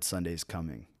death, but Sunday's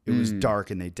coming. It was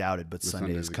dark and they doubted, but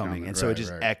Sunday is coming. And so it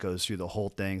just echoes through the whole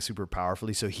thing super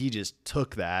powerfully. So he just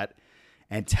took that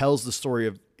and tells the story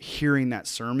of hearing that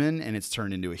sermon, and it's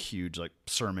turned into a huge like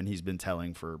sermon he's been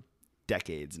telling for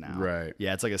decades now. Right.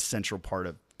 Yeah, it's like a central part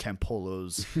of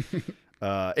Campolo's.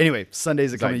 Anyway,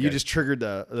 Sundays are coming. You just triggered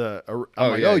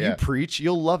you preach.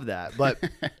 You'll love that. But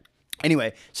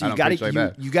anyway, so you got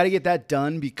to you got to get that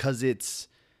done because it's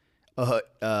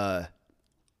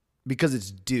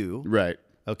due. Right.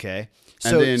 Okay.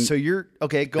 And then, so you're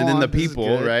okay. Go on. And then the This is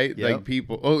people, good. right? Yep. Like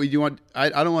people. Oh, you want? I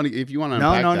don't want to. If you want to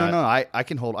No. unpack that. I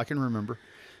can hold. I can remember.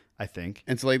 I think.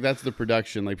 And so like that's the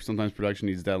production. Like sometimes production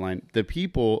needs deadline. The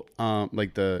people,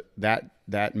 like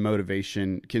that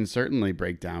motivation can certainly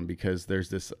break down because there's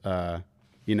this,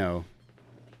 you know,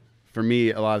 for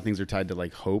me a lot of things are tied to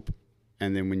like hope,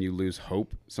 and then when you lose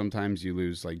hope, sometimes you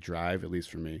lose like drive. At least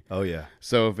for me. Oh yeah.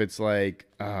 So if it's like,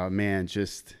 man,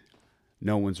 just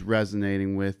no one's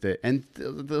resonating with it, and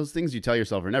those things you tell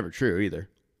yourself are never true either.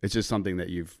 It's just something that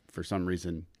you've for some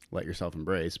reason let yourself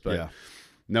embrace, but. Yeah.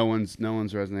 No one's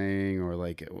resonating, or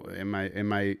like, am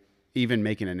I even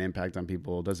making an impact on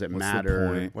people? Does it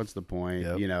matter? What's the point?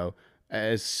 Yep. You know,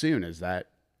 as soon as that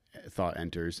thought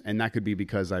enters, and that could be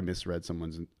because I misread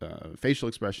someone's facial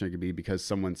expression. It could be because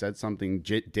someone said something,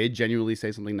 did genuinely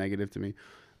say something negative to me.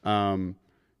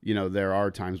 You know, there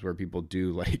are times where people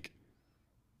do like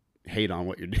hate on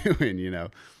what you're doing, you know?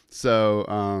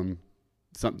 So,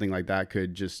 something like that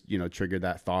could just, you know, trigger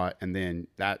that thought, and then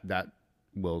that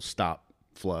will stop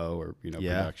flow or, you know,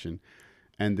 production.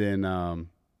 And then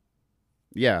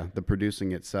the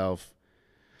producing itself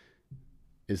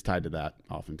is tied to that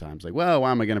oftentimes. Like, well,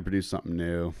 why am I going to produce something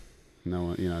new?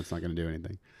 No, you know, it's not going to do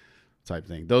anything type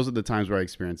thing. Those are the times where I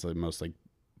experience the most like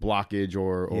blockage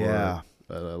or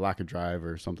lack of drive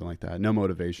or something like that. No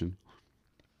motivation.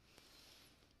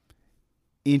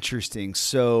 Interesting.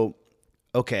 So,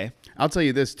 okay. I'll tell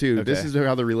you this too. Okay. This is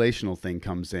how the relational thing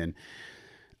comes in.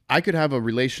 I could have a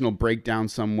relational breakdown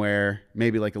somewhere,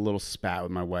 maybe like a little spat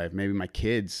with my wife. Maybe my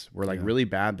kids were like really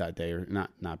bad that day, or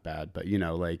not bad, but you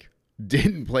know, like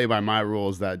didn't play by my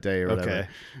rules that day or whatever. Okay.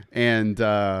 And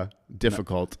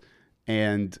difficult.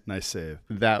 And Nice save.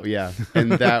 that,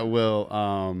 and that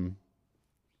will,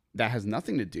 that has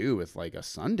nothing to do with like a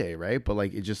Sunday, right? But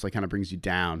like, it just like kind of brings you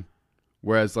down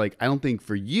Whereas like, I don't think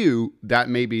for you, that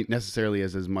maybe necessarily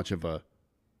is as much of a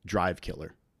drive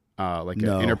killer, like an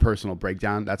interpersonal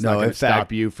breakdown. That's not going to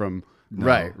stop you from,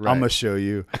 right. I'm going to show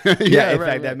you. Yeah. In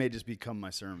fact, that may just become my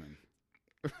sermon.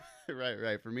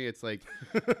 Right. For me, it's like,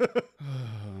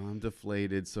 I'm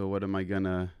deflated. So what am I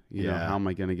gonna, how am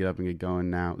I gonna get up and get going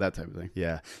now? That type of thing.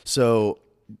 Yeah. So,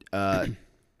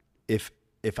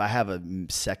 if I have a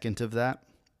second of that,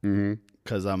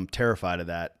 because I'm terrified of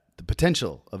that, the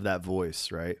potential of that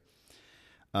voice, right?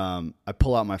 I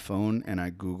pull out my phone and I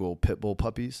Google pit bull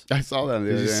puppies. I saw that.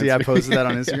 Did you see? I posted that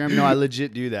on Instagram. No, I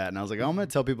legit do that, and I was like, oh, I'm gonna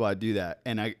tell people I do that,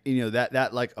 and I, that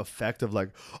like effect of like,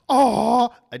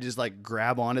 oh, I just like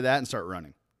grab onto that and start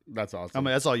running. That's awesome. I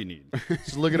mean, that's all you need.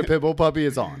 Just look at a pit bull puppy,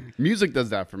 it's on. Music does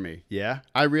that for me. Yeah.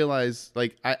 I realize,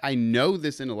 like, I know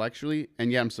this intellectually,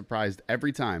 and yet I'm surprised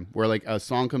every time where like a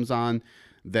song comes on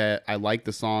that I like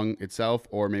the song itself,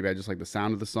 or maybe I just like the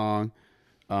sound of the song.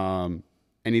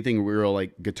 Anything real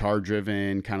like guitar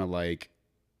driven, kind of like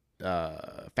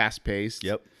fast paced.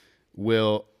 Yep.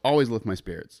 Will always lift my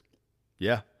spirits.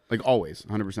 Yeah. Like always,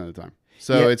 100% of the time.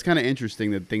 So it's kind of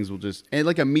interesting that things will just, and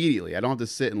like immediately, I don't have to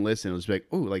sit and listen. It'll just be like,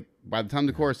 oh, like by the time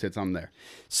the chorus hits, I'm there.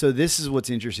 So this is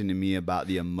what's interesting to me about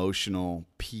the emotional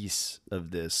piece of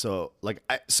this. So like,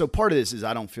 so part of this is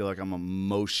I don't feel like I'm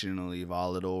emotionally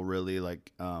volatile really,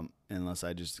 like, unless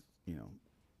I just,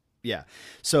 yeah.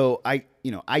 So I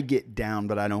get down,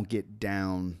 but I don't get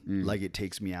down like it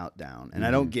takes me out down. And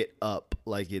I don't get up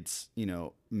like it's,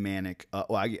 manic.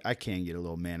 Well, I can get a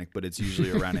little manic, but it's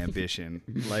usually around ambition.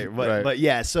 Like, but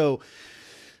yeah. So,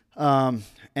 and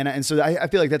so I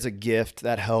feel like that's a gift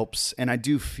that helps. And I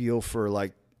do feel for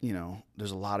like,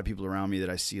 there's a lot of people around me that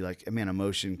I see like, man,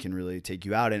 emotion can really take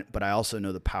you out. But I also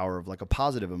know the power of like a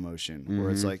positive emotion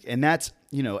where it's like, and that's,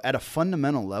 at a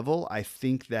fundamental level, I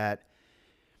think that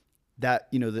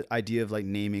the idea of like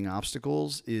naming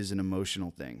obstacles is an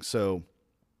emotional thing. So,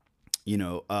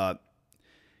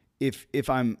 if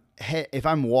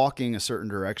I'm walking a certain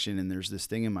direction and there's this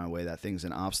thing in my way, that thing's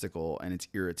an obstacle and it's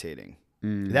irritating.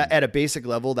 That at a basic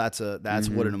level, that's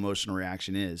what an emotional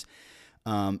reaction is.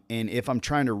 And if I'm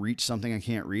trying to reach something I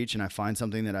can't reach and I find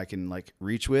something that I can like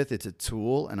reach with, it's a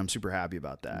tool, and I'm super happy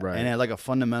about that. Right. And at like a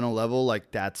fundamental level, like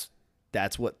that's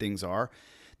what things are.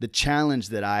 The challenge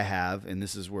that I have, and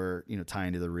this is where,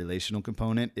 tying to the relational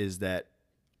component, is that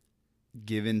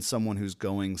given someone who's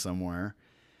going somewhere,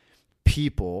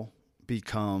 people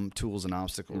become tools and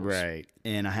obstacles. Right.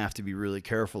 And I have to be really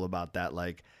careful about that.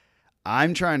 Like,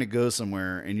 I'm trying to go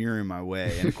somewhere and you're in my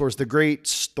way. And of course, the great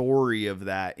story of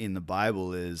that in the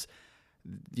Bible is,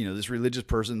 this religious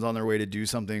person's on their way to do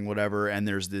something, whatever, and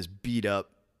there's this beat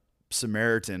up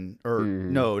Samaritan, or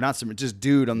no, not Samaritan, just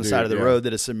dude on the side of the road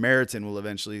that a Samaritan will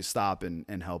eventually stop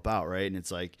and help out, right? And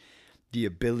it's like the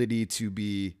ability to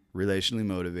be relationally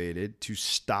motivated, to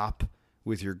stop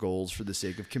with your goals for the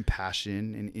sake of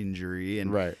compassion and injury,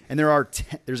 and and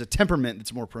there's a temperament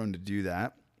that's more prone to do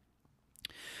that,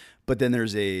 but then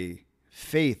there's a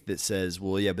faith that says,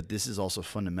 well, yeah, but this is also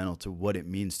fundamental to what it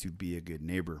means to be a good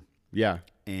neighbor. Yeah,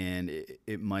 and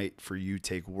it might for you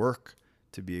take work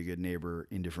to be a good neighbor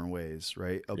in different ways,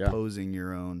 right? Opposing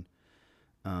your own.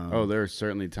 There are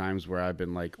certainly times where I've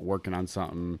been like working on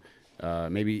something,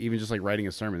 maybe even just like writing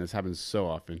a sermon. This happens so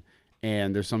often.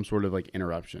 And there's some sort of like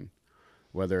interruption,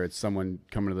 whether it's someone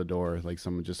coming to the door, like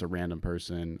someone, just a random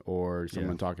person, or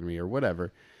someone talking to me or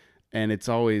whatever. And it's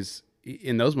always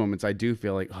in those moments, I do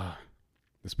feel like, oh,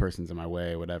 this person's in my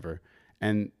way, whatever.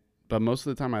 But most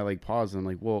of the time I like pause and I'm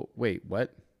like, well, wait,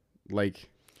 what? Like,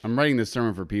 I'm writing this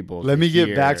sermon for people. Let me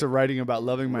get back to writing about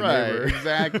loving my neighbor.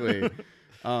 Exactly.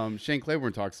 Shane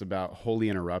Claiborne talks about holy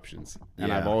interruptions, and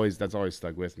that's always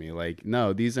stuck with me. Like,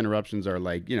 no, these interruptions are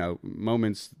like,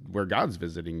 moments where God's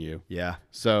visiting you. Yeah.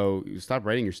 So you stop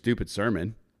writing your stupid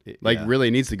sermon. Really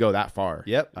it needs to go that far.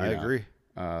 Yep. I agree.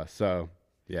 So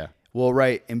yeah. Well,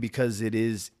 right. And because it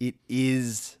is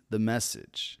the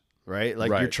message, right?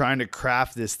 Like you're trying to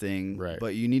craft this thing,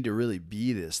 but you need to really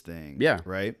be this thing. Yeah.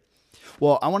 Right.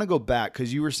 Well, I want to go back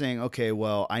because you were saying, okay,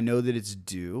 well, I know that it's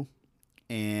due.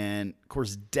 And of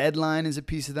course, deadline is a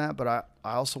piece of that. But I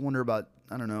also wonder about,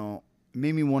 I don't know, it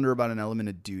made me wonder about an element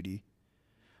of duty.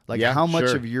 Like how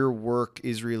much of your work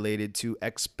is related to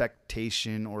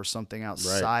expectation or something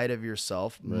outside of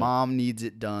yourself. Right. Mom needs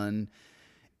it done.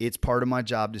 It's part of my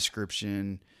job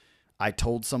description. I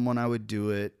told someone I would do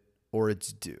it, or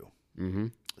it's due. Mm-hmm.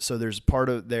 So there's part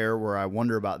of there where I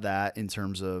wonder about that in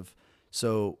terms of,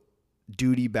 so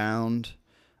duty bound,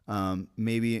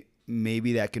 maybe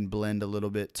that can blend a little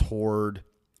bit toward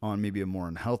on maybe a more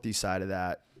unhealthy side of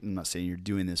that. I'm not saying you're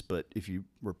doing this, but if you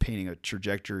were painting a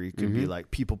trajectory, it could be like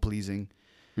people pleasing,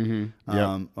 Mm-hmm.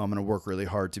 I'm going to work really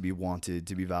hard to be wanted,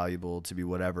 to be valuable, to be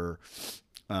whatever,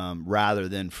 rather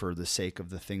than for the sake of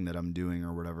the thing that I'm doing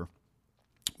or whatever,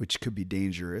 which could be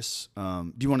dangerous.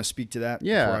 Do you want to speak to that?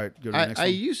 Yeah. Before I go to the next I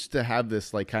one? used to have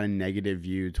this like kind of negative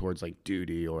view towards like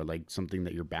duty or like something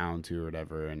that you're bound to or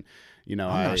whatever. And, you know,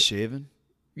 I'm not shaving.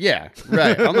 Yeah,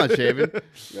 right. I'm not shaving.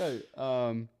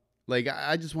 Right. Like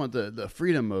I just want the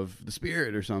freedom of the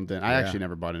spirit or something. I actually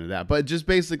never bought into that, but just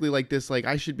basically like this, like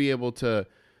I should be able to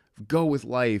go with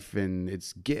life and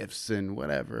its gifts and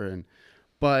whatever.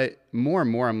 But more and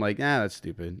more, I'm like, that's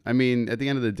stupid. I mean, at the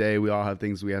end of the day, we all have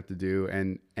things we have to do,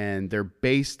 and they're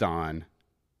based on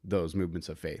those movements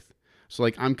of faith. So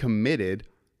like I'm committed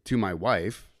to my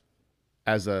wife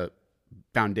as a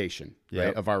foundation,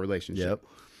 right, of our relationship.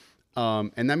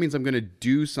 And that means I'm going to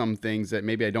do some things that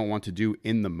maybe I don't want to do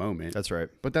in the moment. That's right.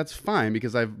 But that's fine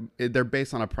because they're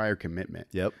based on a prior commitment.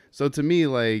 Yep. So to me,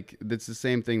 like it's the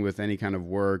same thing with any kind of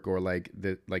work or like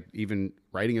even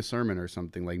writing a sermon or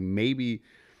something. Like maybe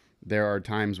there are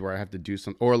times where I have to do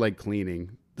some, or like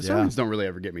cleaning. The sermons don't really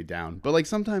ever get me down, but like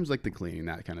sometimes like the cleaning,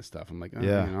 that kind of stuff. I'm like,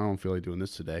 man, I don't feel like doing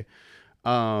this today.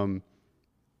 But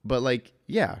like,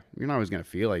 you're not always going to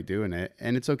feel like doing it,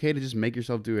 and it's okay to just make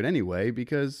yourself do it anyway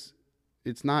because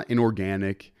it's not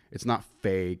inorganic. It's not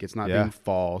fake. It's not being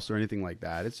false or anything like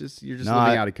that. It's just, you're just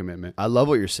living out a commitment. I love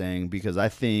what you're saying because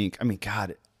I mean,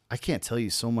 God, I can't tell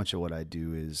you so much of what I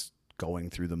do is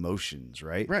going through the motions,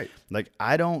 right? Right. Like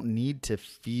I don't need to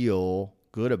feel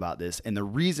good about this. And the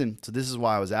reason, so this is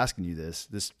why I was asking you this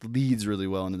leads really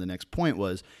well into the next point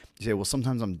was you say, well,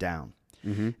 sometimes I'm down.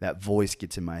 Mm-hmm. That voice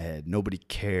gets in my head. Nobody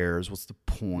cares. What's the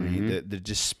point? Mm-hmm. The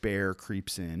despair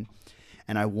creeps in.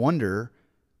 And I wonder,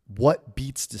 what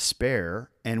beats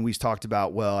despair? And we talked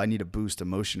about, well, I need a boost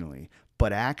emotionally,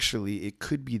 but actually it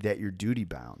could be that you're duty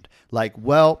bound. Like,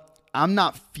 well, I'm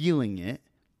not feeling it,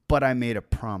 but I made a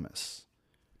promise.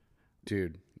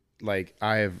 Dude, like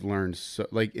I have learned so,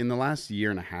 like in the last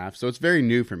year and a half, so it's very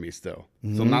new for me still.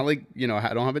 Mm-hmm. So I'm not like, you know,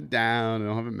 I don't have it down, I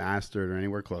don't have it mastered or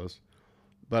anywhere close,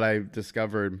 but I've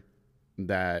discovered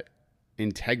that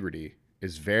integrity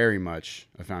is very much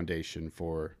a foundation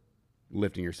for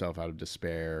lifting yourself out of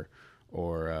despair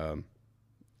or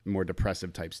more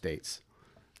depressive type states.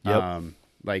 Yep.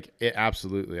 Like it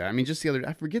absolutely. I mean, just the other,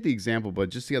 I forget the example, but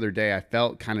just the other day I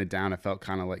felt kind of down. I felt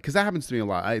kind of like, cause that happens to me a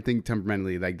lot. I think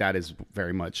temperamentally, like that is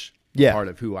very much part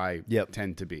of who I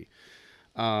tend to be.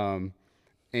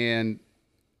 And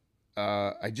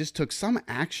I just took some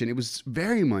action. It was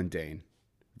very mundane,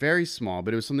 very small,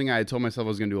 but it was something I had told myself I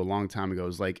was going to do a long time ago. It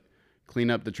was like, clean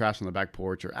up the trash on the back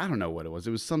porch, or I don't know what it was.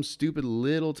 It was some stupid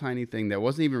little tiny thing that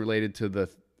wasn't even related to the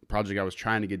project I was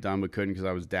trying to get done, but couldn't because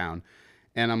I was down.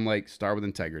 And I'm like, start with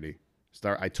integrity.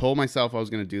 I told myself I was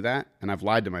going to do that, and I've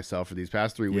lied to myself for these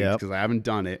past 3 weeks because I haven't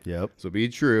done it. Yep. So be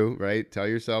true, right? Tell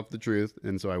yourself the truth.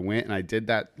 And so I went and I did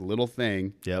that little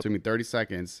thing. Yep. It took me 30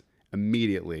 seconds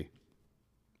immediately,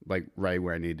 like right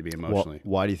where I needed to be emotionally.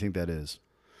 Why do you think that is?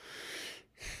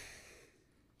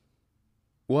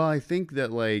 Well, I think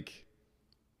that like,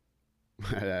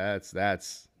 that's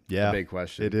a big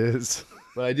question. It is.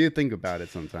 But I do think about it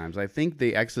sometimes. I think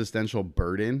the existential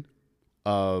burden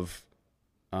of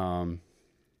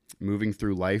moving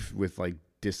through life with like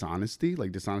dishonesty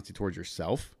towards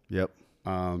yourself. Yep.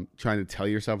 Trying to tell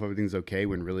yourself everything's okay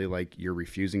when really like you're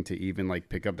refusing to even like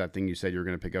pick up that thing you said you were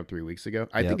going to pick up 3 weeks ago.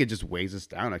 I think it just weighs us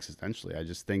down existentially. I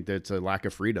just think that it's a lack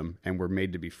of freedom, and we're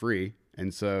made to be free.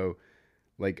 And so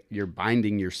like you're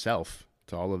binding yourself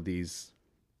to all of these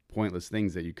pointless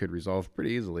things that you could resolve pretty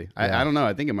easily. I don't know.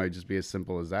 I think it might just be as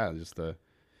simple as that. Just the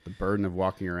burden of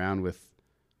walking around with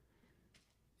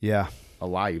a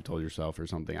lie you've told yourself or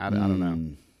something. I don't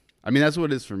know. I mean, that's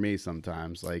what it is for me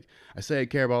sometimes. Like I say I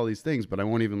care about all these things, but I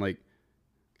won't even like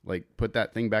put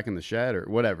that thing back in the shed or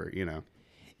whatever, you know?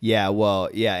 Yeah. Well,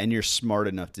 yeah. And you're smart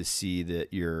enough to see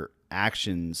that your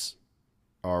actions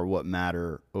are what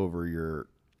matter over your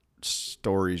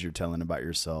stories you're telling about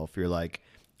yourself. You're like,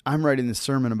 I'm writing this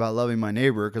sermon about loving my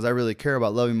neighbor because I really care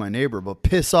about loving my neighbor, but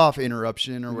piss off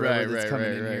interruption or whatever that's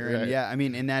coming in here. And I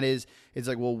mean, and that is, it's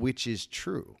like, well, which is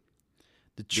true?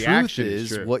 The truth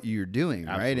is what you're doing,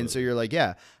 right? And so you're like,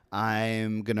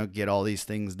 I'm going to get all these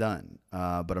things done,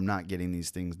 but I'm not getting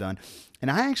these things done. And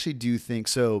I actually do think,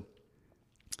 so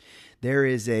there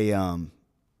is a,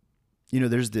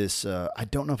 there's this, I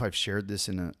don't know if I've shared this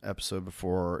in an episode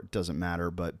before, it doesn't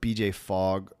matter, but BJ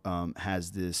Fogg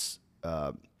has this,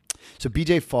 so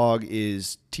BJ Fogg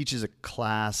teaches a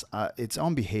class. It's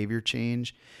on behavior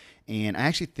change, and I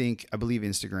actually I believe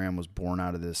Instagram was born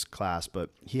out of this class. But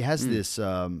he has this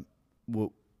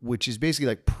which is basically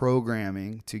like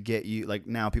programming to get you, like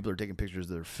now people are taking pictures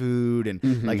of their food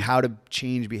and like how to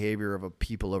change behavior of a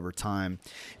people over time.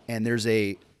 And there's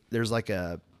like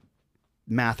a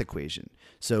math equation.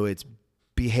 So it's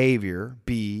behavior,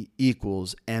 B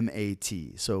equals MAT.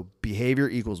 So behavior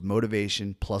equals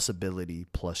motivation plus ability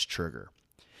plus trigger.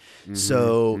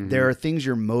 So there are things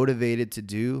you're motivated to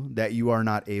do that you are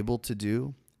not able to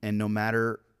do. And no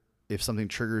matter if something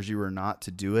triggers you or not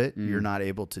to do it, you're not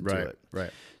able to do it.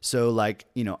 Right. So like,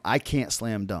 I can't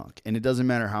slam dunk, and it doesn't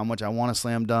matter how much I want to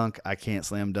slam dunk. I can't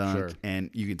slam dunk. Sure.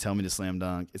 And you can tell me to slam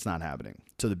dunk. It's not happening.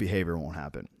 So the behavior won't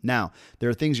happen. Now there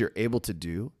are things you're able to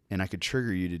do and I could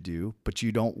trigger you to do, but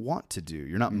you don't want to do.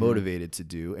 You're not motivated to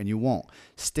do, and you won't.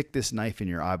 Stick this knife in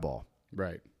your eyeball.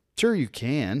 Right. Sure you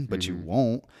can, but you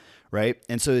won't. Right.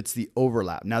 And so it's the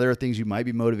overlap. Now there are things you might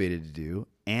be motivated to do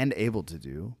and able to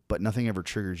do, but nothing ever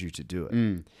triggers you to do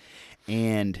it.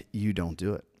 And you don't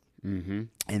do it.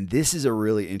 And this is a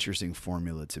really interesting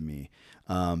formula to me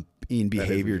in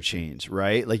behavior change,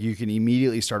 right? Like you can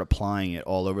immediately start applying it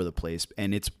all over the place.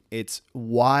 And it's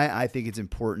why I think it's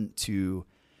important to,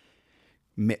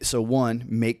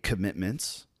 make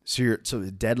commitments. So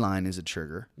the deadline is a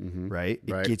trigger, right?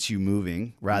 It gets you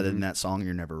moving rather than that song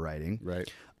you're never writing. Right.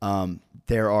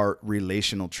 There are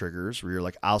relational triggers where you're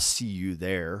like, I'll see you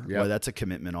there. Yep. Well, that's a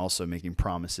commitment, also making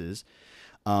promises.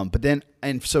 But then,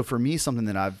 and so for me, something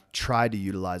that I've tried to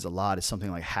utilize a lot is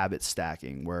something like habit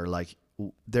stacking, where like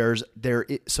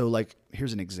so like,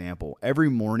 here's an example. Every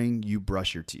morning you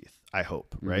brush your teeth, I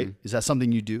hope, right? Is that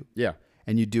something you do? Yeah.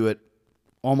 And you do it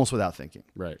almost without thinking.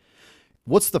 Right.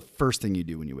 What's the first thing you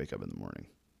do when you wake up in the morning?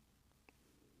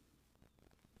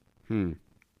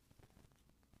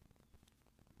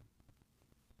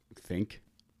 Think.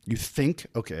 You think?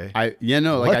 Okay.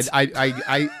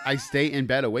 I stay in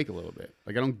bed awake a little bit.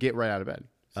 Like I don't get right out of bed.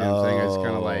 See what I'm saying? I just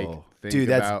kind of like think dude,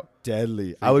 that's about,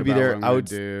 deadly. I would be there. I would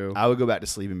go back to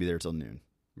sleep and be there till noon.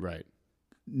 Right.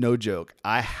 No joke.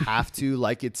 I have to,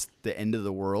 like it's the end of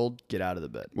the world, get out of the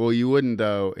bed. Well, you wouldn't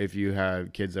though if you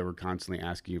had kids that were constantly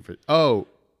asking you for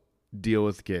deal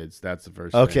with kids. That's the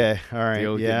first thing. Okay. All right.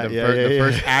 The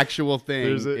first actual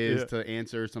thing is to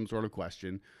answer some sort of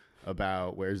question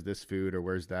about where's this food or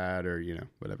where's that or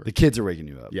whatever. The kids are waking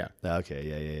you up. Yeah.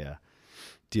 Okay. Yeah.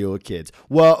 Deal with kids.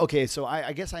 Well, okay. So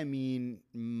I guess I mean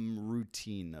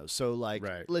routine though. So like,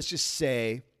 let's just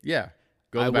say,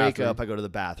 I wake up, I go to the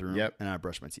bathroom, and I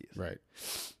brush my teeth. Right.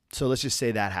 So let's just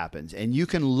say that happens, and you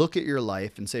can look at your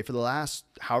life and say, for the last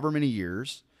however many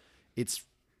years, it's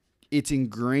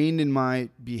ingrained in my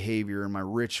behavior and my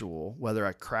ritual, whether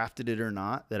I crafted it or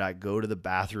not, that I go to the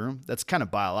bathroom. That's kind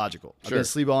of biological. I've been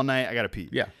asleep all night. I got to pee.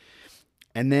 Yeah.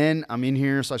 And then I'm in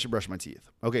here, so I should brush my teeth.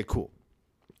 Okay, cool.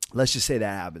 Let's just say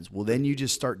that happens. Well, then you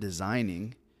just start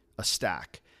designing a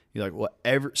stack. You're like,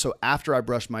 so after I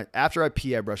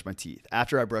pee, I brush my teeth.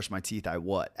 After I brush my teeth, I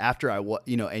what? After I what?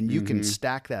 And you can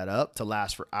stack that up to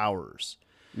last for hours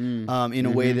in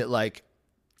a way that like,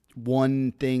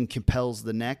 one thing compels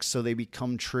the next, so they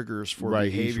become triggers for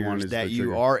behaviors that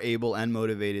you are able and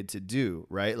motivated to do,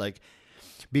 right? Like,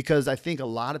 because I think a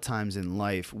lot of times in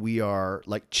life, we are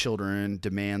like children,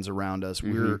 demands around us.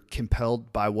 We're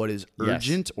compelled by what is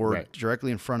urgent or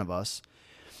directly in front of us.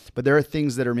 But there are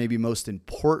things that are maybe most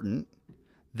important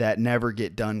that never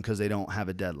get done because they don't have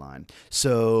a deadline.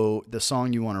 So the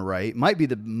song you want to write might be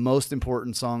the most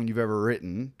important song you've ever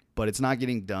written, but it's not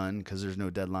getting done because there's no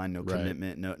deadline, no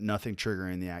commitment, nothing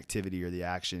triggering the activity or the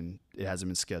action. It hasn't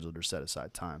been scheduled or set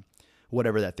aside time,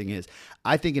 whatever that thing is.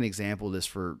 I think an example of this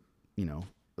for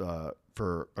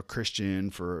a Christian,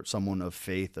 for someone of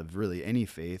faith, of really any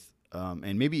faith,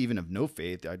 and maybe even of no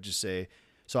faith, I'd just say,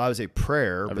 so I would say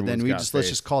prayer, but then let's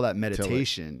just call that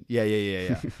meditation.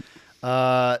 Yeah.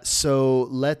 So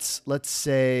let's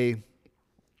say,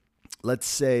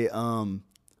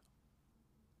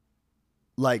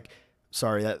 like,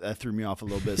 sorry, that threw me off a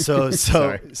little bit.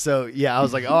 So yeah, I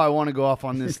was like, I want to go off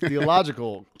on this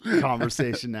theological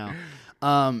conversation now.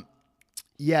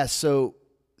 So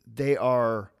they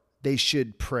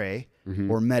should pray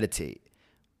or meditate.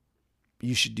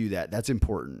 You should do that. That's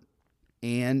important.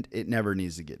 And it never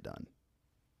needs to get done.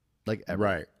 Like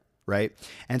ever. Right.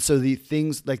 And so the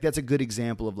things like, that's a good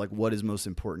example of like what is most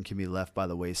important can be left by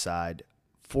the wayside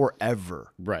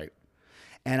forever. Right.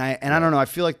 And I don't know, I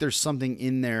feel like there's something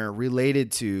in there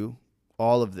related to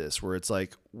all of this where it's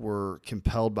like we're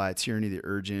compelled by a tyranny of the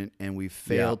urgent and we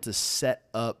failed to set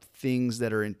up things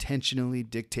that are intentionally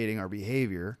dictating our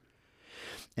behavior.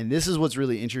 And this is what's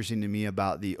really interesting to me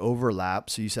about the overlap.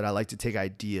 So you said I like to take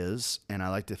ideas and I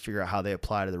like to figure out how they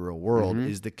apply to the real world,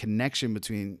 is the connection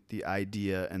between the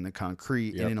idea and the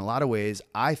concrete. Yep. And in a lot of ways,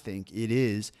 I think it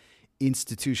is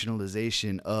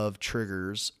institutionalization of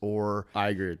triggers or I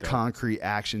agree with that. concrete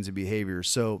actions and behaviors.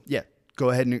 So yeah, go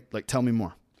ahead and like tell me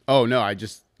more. Oh no, I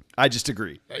just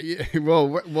agree.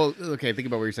 well, okay. Think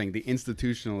about what you're saying. The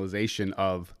institutionalization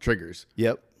of triggers.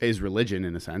 Yep. Is religion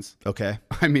in a sense. Okay.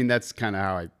 I mean, that's kind of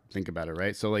how I think about it,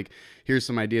 right? So like, here's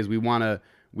some ideas. We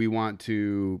want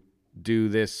to do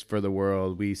this for the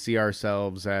world. We see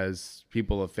ourselves as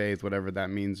people of faith, whatever that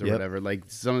means or whatever. Like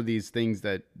some of these things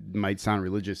that might sound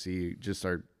religious-y just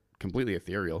are completely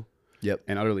ethereal. Yep.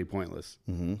 And utterly pointless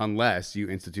unless you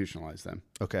institutionalize them.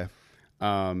 Okay.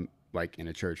 Like in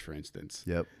a church, for instance.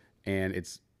 Yep. And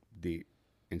it's the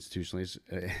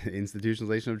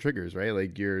institutionalization of triggers, right?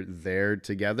 Like you're there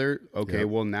together. Okay,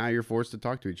 well now you're forced to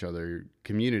talk to each other,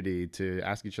 community, to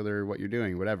ask each other what you're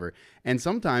doing, whatever. And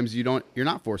sometimes you're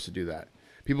not forced to do that.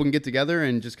 People can get together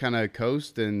and just kind of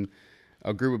coast, and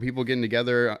a group of people getting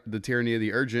together, the tyranny of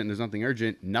the urgent, and there's nothing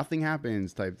urgent, nothing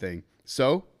happens type thing.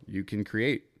 So you can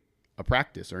create a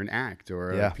practice or an act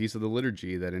or a piece of the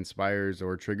liturgy that inspires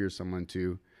or triggers someone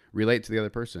to relate to the other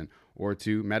person or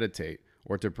to meditate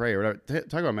or to pray or whatever.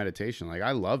 Talk about meditation. Like,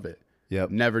 I love it.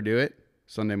 Yep. Never do it.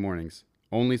 Sunday mornings.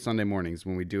 Only Sunday mornings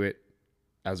when we do it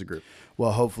as a group.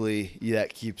 Well, hopefully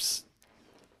that keeps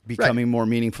becoming more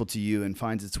meaningful to you and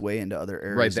finds its way into other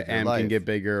areas. Right. The of your M life. can get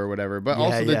bigger or whatever. But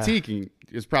also the T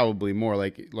is probably more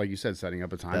like you said, setting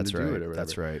up a time to do it or whatever.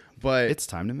 That's right. But it's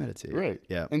time to meditate. Right.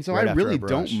 Yeah. And so right I after really a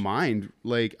brush. don't mind.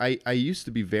 Like I used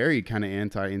to be very kind of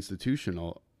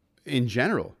anti-institutional in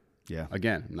general. Yeah.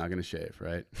 Again, I'm not going to shave,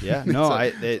 right? Yeah. No,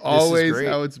 this always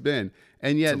how it's been.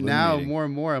 And yet now more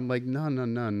and more I'm like, no.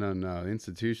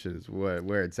 Institutions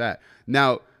where it's at.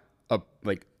 Now,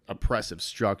 like oppressive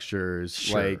structures,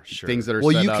 things that are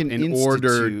set up in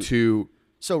order to.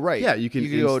 So right. Yeah, you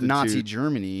can go Nazi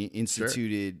Germany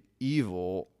instituted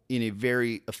evil in a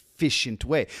very efficient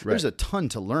way. Right. There's a ton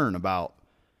to learn about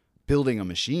building a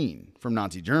machine from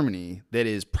Nazi Germany that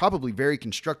is probably very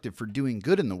constructive for doing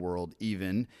good in the world,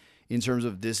 even in terms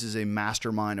of this is a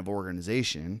mastermind of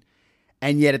organization,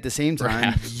 and yet at the same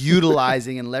time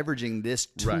utilizing and leveraging this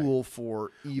tool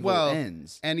for evil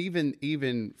ends. And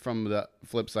even from the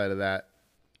flip side of that,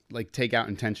 like take out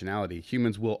intentionality.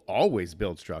 Humans will always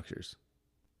build structures.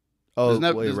 Oh,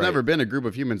 there's never been a group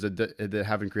of humans that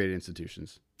haven't created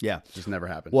institutions. Yeah. It's just never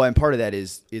happened. Well, and part of that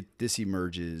is this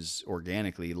emerges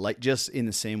organically, like just in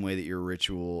the same way that your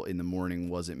ritual in the morning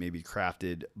wasn't maybe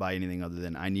crafted by anything other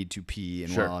than I need to pee,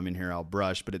 and while I'm in here, I'll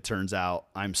brush. But it turns out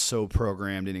I'm so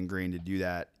programmed and ingrained to do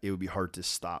that, it would be hard to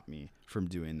stop me from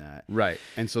doing that. Right.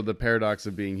 And so the paradox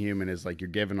of being human is like you're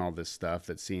given all this stuff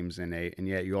that seems innate, and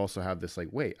yet you also have this like,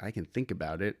 wait, I can think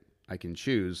about it. I can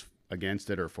choose against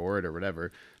it or for it or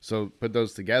whatever. So put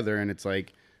those together and it's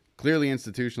like, clearly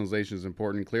institutionalization is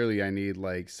important. Clearly I need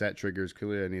like set triggers.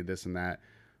 Clearly I need this and that.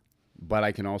 But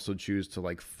I can also choose to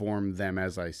like form them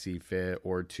as I see fit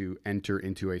or to enter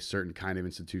into a certain kind of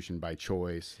institution by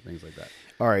choice, things like that.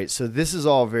 All right. So this is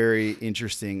all very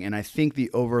interesting. And I think the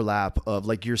overlap of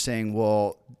like you're saying,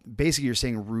 well, basically you're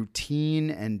saying routine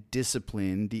and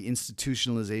discipline, the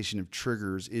institutionalization of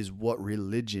triggers is what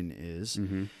religion is.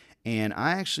 Mm-hmm. And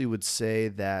I actually would say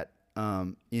that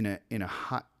in a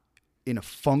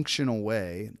functional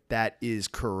way, that is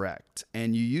correct.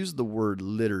 And you use the word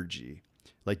liturgy,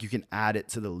 like you can add it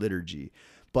to the liturgy,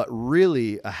 but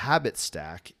really a habit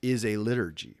stack is a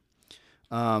liturgy.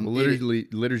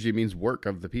 Liturgy means work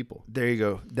of the people. There you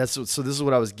go. So this is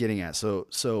what I was getting at. So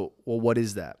well, what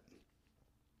is that?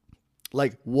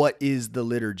 Like, what is the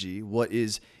liturgy?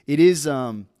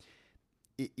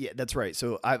 Yeah, that's right.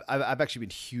 So I've actually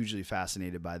been hugely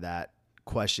fascinated by that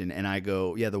question, and I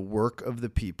go, the work of the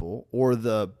people, or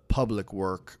the public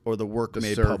work, or the work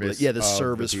made public. Yeah, the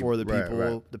service for the people,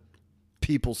 right. The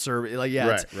people serve. Like,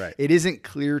 it isn't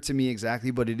clear to me exactly,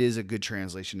 but it is a good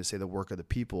translation to say the work of the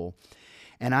people.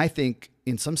 And I think,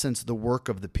 in some sense, the work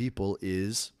of the people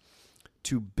is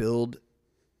to build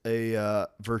a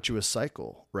virtuous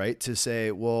cycle, right? To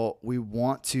say, well,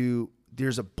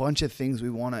 there's a bunch of things we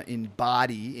want to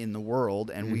embody in the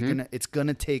world, and it's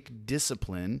gonna take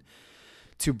discipline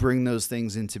to bring those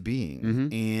things into being.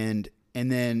 Mm-hmm.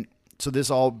 And then so this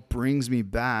all brings me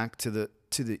back to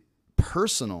the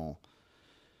personal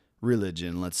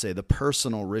religion, let's say, the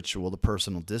personal ritual, the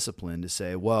personal discipline, to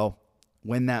say, well,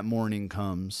 when that morning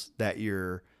comes that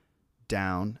you're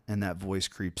down and that voice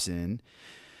creeps in,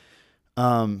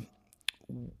 like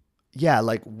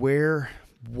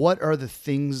what are the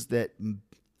things that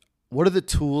what are the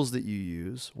tools that you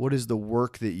use? What is the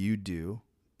work that you do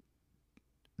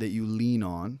that you lean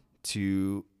on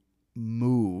to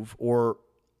move or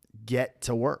get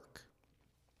to work?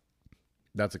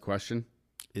 That's a question.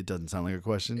 It doesn't sound like a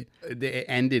question. It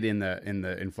ended in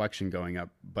the inflection going up,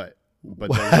 but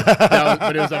but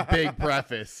it was a big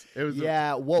preface. It was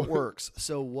what works?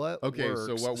 So what? Okay, works?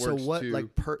 so what works? So what? To, like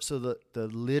so the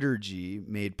liturgy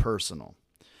made personal.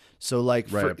 So like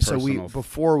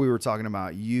before we were talking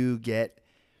about you're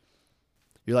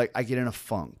like, I get in a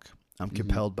funk. I'm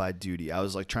compelled by duty. I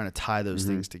was like trying to tie those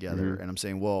things together, and I'm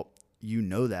saying, well, you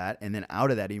know that, and then out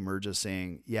of that emerges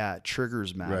saying, yeah,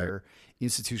 triggers matter,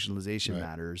 institutionalization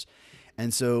matters.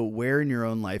 And so where in your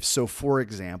own life, so for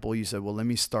example, you said, well, let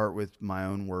me start with my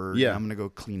own word. Yeah. And I'm going to go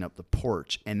clean up the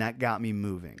porch. And that got me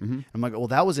moving. I'm like, well,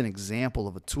 that was an example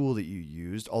of a tool that you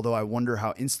used, although I wonder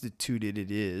how instituted it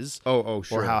is. Oh,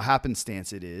 sure. Or how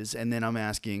happenstance it is. And then I'm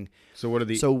asking, so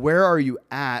where are you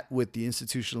at with the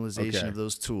institutionalization of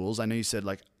those tools? I know you said,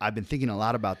 like, I've been thinking a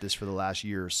lot about this for the last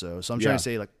year or so. So I'm trying to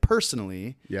say, like,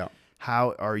 personally,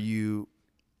 how are you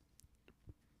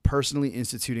personally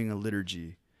instituting a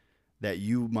liturgy that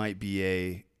you might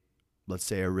be let's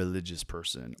say a religious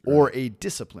person or a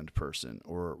disciplined person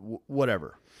or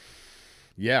whatever?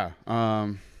 Yeah.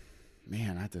 Man,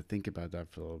 I have to think about that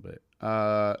for a little bit.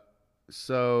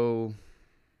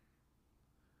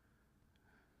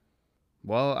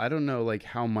 Well, I don't know, like,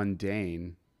 how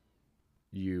mundane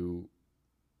you,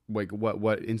 like,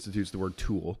 what institutes the word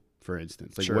tool, for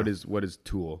instance. Like, what is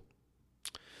tool?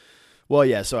 Well,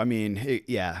 yeah. So, I mean,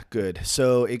 good.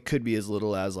 So it could be as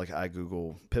little as, like, I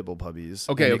Google pitbull puppies.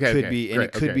 Okay.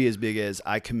 It could be as big as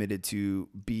I committed to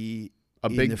be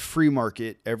in the free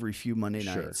market every few Monday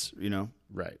nights, you know?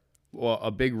 Right. Well,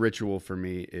 a big ritual for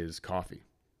me is coffee.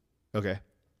 Okay.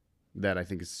 That I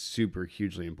think is super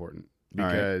hugely important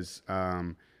because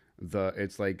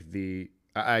it's like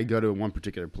I go to one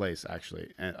particular place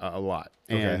actually a lot.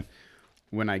 And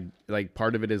when I, like,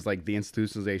 part of it is like the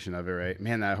institutionalization of it, right?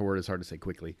 Man, that word is hard to say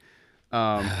quickly.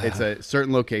 It's a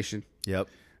certain location. Yep.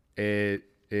 It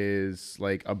is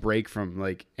like a break from,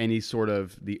 like, any sort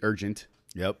of the urgent.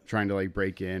 Yep. Trying to, like,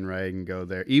 break in, right, and go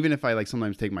there. Even if I, like,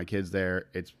 sometimes take my kids there,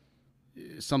 it's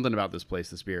something about this place,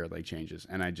 the spirit, like, changes.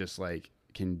 And I just, like,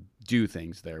 can do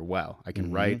things there well. I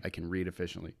can write, I can read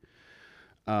efficiently.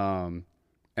 And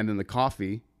then the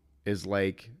coffee is,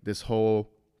 like, this whole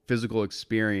physical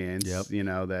experience, you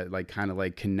know, that, like, kind of,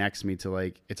 like, connects me to,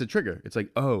 like, it's a trigger. It's like,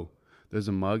 oh, there's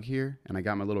a mug here and I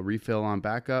got my little refill on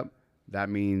backup. That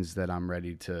means that I'm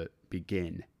ready to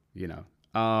begin, you know.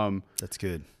 That's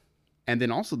good. And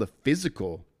then also the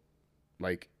physical,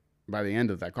 like, by the end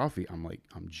of that coffee, I'm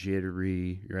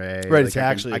jittery, right? Right, like, it's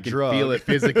actually I a can drug. feel it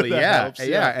physically. Helps,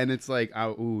 And it's like,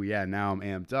 now I'm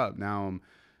amped up. Now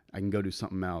I can go do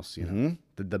something else, you know,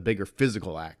 the bigger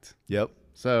physical act. Yep.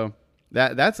 So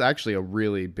that's actually a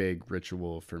really big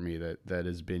ritual for me that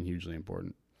has been hugely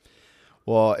important.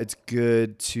 Well, it's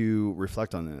good to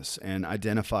reflect on this and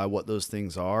identify what those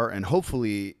things are, and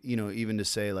hopefully, you know, even to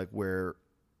say, like, where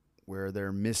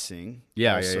they're missing.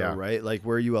 Yeah. Right. Like,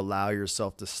 where you allow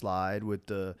yourself to slide with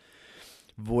the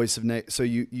voice of so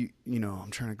you know,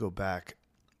 I'm trying to go back.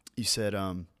 You said,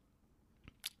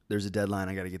 there's a deadline.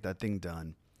 I got to get that thing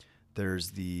done.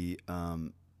 There's the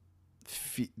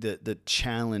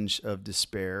challenge of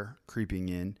despair creeping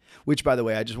in, which, by the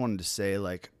way, I just wanted to say,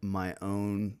 like, my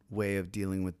own way of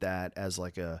dealing with that as,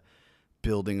 like, a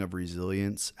building of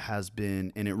resilience has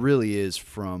been, and it really is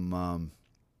from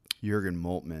Jürgen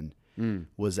Moltmann,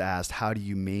 was asked, how do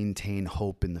you maintain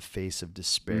hope in the face of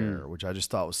despair? Which I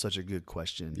just thought was such a good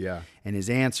question. Yeah. And his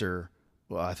answer,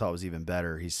 well, I thought was even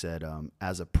better. He said,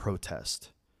 as a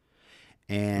protest.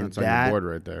 And that's on your board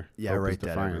right there. Yeah, I write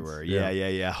that everywhere.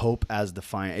 Yeah. Hope as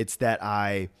defiance. It's that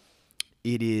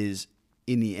it is,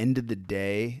 in the end of the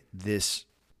day, this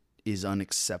is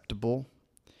unacceptable.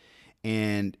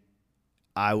 And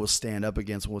I will stand up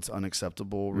against what's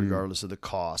unacceptable regardless of the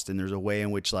cost. And there's a way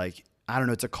in which, like, I don't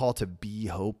know, it's a call to be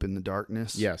hope in the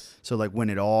darkness. Yes. So, like,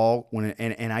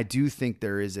 and I do think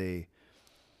it's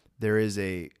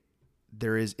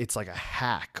like a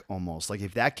hack almost. Like,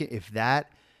 if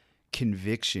that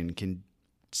conviction can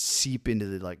seep into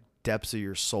the, like, depths of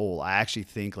your soul, I actually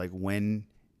think, like, when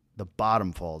the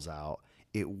bottom falls out,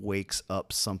 it wakes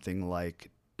up something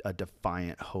like a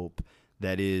defiant hope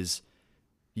that is,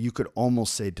 you could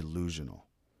almost say, delusional.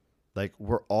 Like,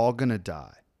 we're all gonna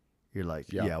die. You're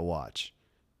like, yeah, watch.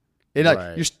 And,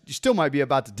 like, you still might be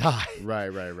about to die. Right.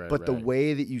 But the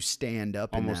way that you stand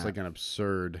up, almost like an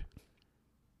absurd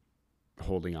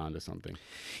holding on to something.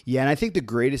 Yeah, and I think the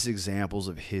greatest examples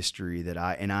of history that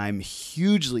I'm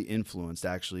hugely influenced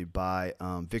actually by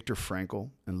Viktor Frankl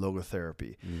and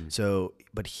logotherapy. So,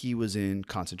 but he was in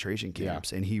concentration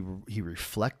camps, and he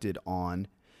reflected on.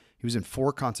 He was in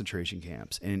 4 concentration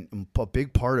camps, and a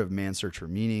big part of Man's Search for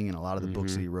Meaning and a lot of the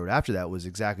books that he wrote after that was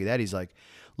exactly that. He's like,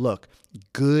 look,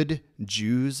 good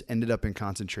Jews ended up in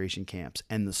concentration camps,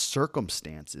 and the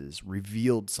circumstances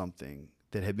revealed something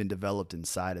that had been developed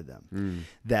inside of them,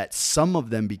 that some of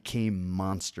them became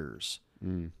monsters,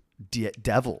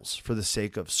 devils for the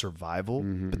sake of survival,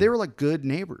 but they were like good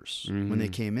neighbors when they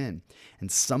came in.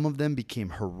 And some of them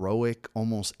became heroic,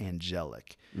 almost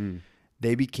angelic.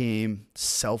 They became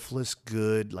selfless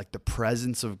good, like the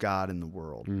presence of God in the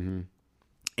world. And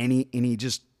he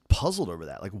just puzzled over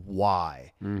that, like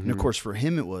why? And of course, for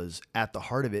him, it was at the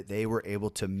heart of it, they were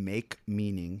able to make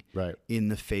meaning in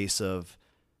the face of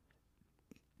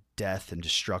death and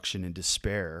destruction and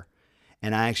despair.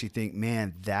 And I actually think,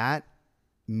 man, that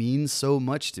means so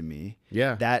much to me.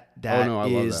 Yeah. That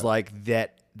is like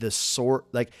that the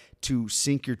sort, like to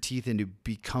sink your teeth into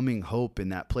becoming hope in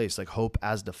that place, like hope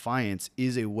as defiance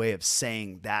is a way of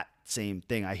saying that same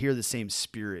thing. I hear the same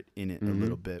spirit in it a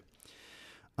little bit.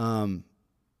 I don't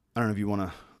know if you want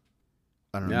to,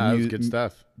 I don't know. Yeah, that was good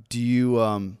stuff. Do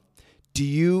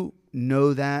you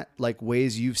know that, like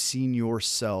ways you've seen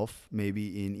yourself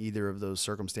maybe in either of those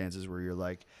circumstances where you're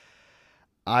like,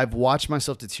 I've watched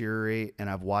myself deteriorate and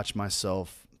I've watched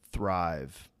myself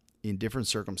thrive in different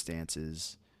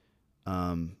circumstances,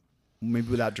 maybe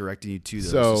without directing you to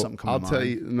those. So something come I'll to tell mind?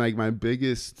 you, like my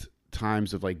biggest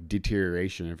times of like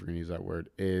deterioration, if we're gonna use that word,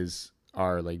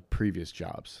 are like previous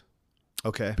jobs.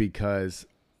 Okay. Because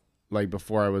like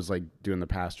before I was like doing the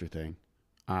pastor thing,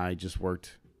 I just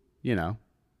worked, you know,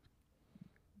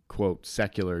 quote,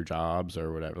 secular jobs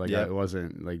or whatever. Like it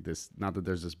wasn't like this, not that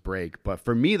there's this break, but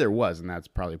for me there was, and that's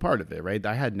probably part of it, right?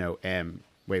 I had no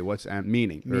what's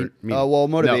meaning? Motivation. No,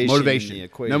 motivation. In the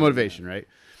equation, no motivation, right?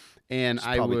 And it's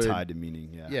I probably would, tied to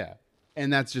meaning. Yeah. Yeah.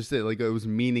 And that's just it. Like it was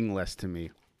meaningless to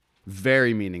me.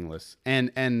 Very meaningless.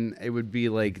 And it would be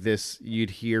like this, you'd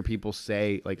hear people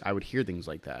say, like I would hear things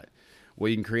like that. Well,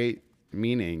 you can create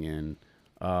meaning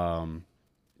and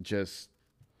just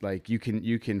like you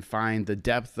can find the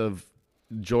depth of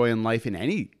joy in life in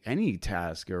any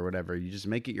task or whatever. You just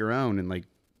make it your own. And like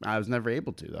I was never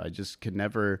able to. I just could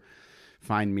never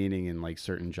find meaning in like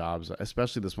certain jobs,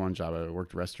 especially this one job. I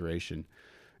worked restoration,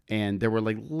 and there were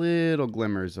like little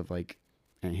glimmers of like,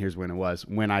 and here's when it was,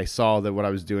 when I saw that what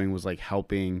I was doing was like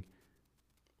helping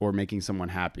or making someone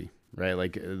happy, right?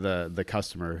 Like the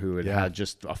customer who had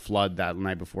just a flood that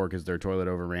night before because their toilet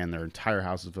overran, their entire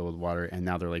house is filled with water, and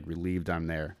now they're like relieved I'm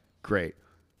there. Great.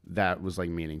 That was like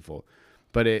meaningful.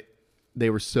 But they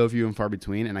were so few and far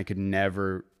between, and I could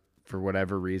never, for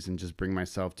whatever reason, just bring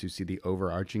myself to see the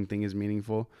overarching thing as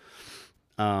meaningful.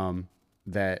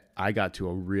 That I got to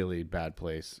a really bad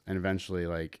place, and eventually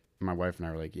like my wife and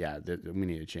I were like, yeah, we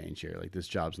need to change here. Like this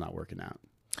job's not working out.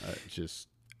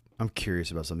 I'm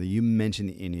curious about something. You mentioned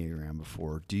the Enneagram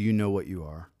before. Do you know what you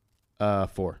are?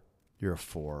 4. You're a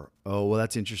 4. Oh, well,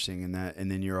 that's interesting.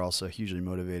 And then you're also hugely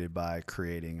motivated by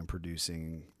creating and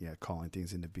producing, calling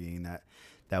things into being.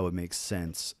 That would make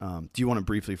sense. Do you want to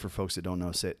briefly, for folks that don't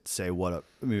know, say what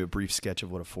maybe a brief sketch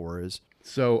of what a 4 is?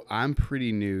 So I'm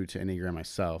pretty new to Enneagram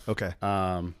myself. Okay.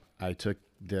 I took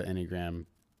the Enneagram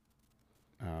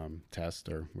test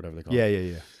or whatever they call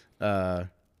it. Yeah.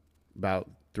 About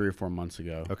 3 or 4 months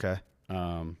ago. Okay.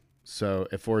 So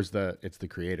if 4 is it's the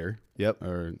creator. Yep.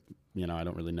 Or I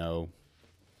don't really know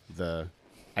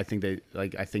I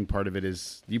think part of it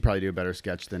is you probably do a better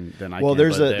sketch than I well,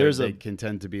 can. They can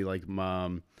tend to be like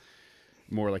more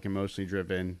like emotionally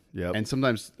driven. Yep. And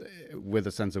sometimes with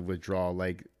a sense of withdrawal.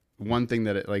 Like one thing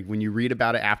that like when you read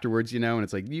about it afterwards, and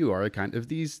it's like you are kind of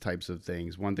these types of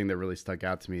things. One thing that really stuck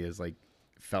out to me is like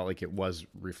felt like it was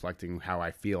reflecting how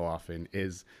I feel often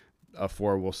is a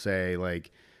 4 will say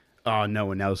like, oh, no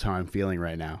one knows how I'm feeling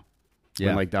right now. Yeah.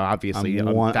 When like obviously I'm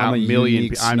a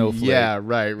million snowflake. Yeah,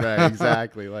 right,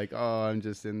 exactly. Like, oh, I'm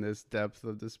just in this depth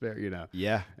of despair,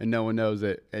 Yeah. And no one knows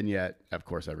it. And yet, of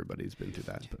course, everybody's been through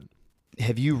that. But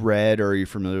have you read or are you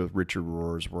familiar with Richard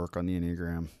Rohr's work on the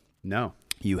Enneagram? No.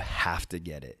 You have to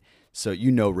get it. So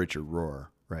Richard Rohr,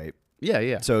 right?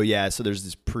 Yeah. So there's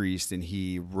this priest and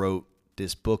he wrote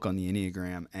this book on the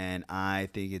Enneagram, and I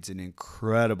think it's an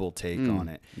incredible take on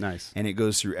it. Nice. And it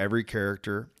goes through every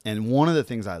character. And one of the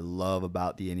things I love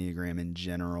about the Enneagram in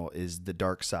general is the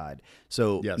dark side.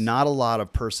 So not a lot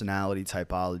of personality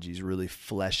typologies really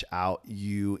flesh out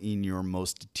you in your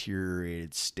most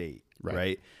deteriorated state,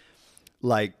 right?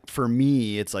 like for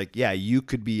me, it's like, yeah, you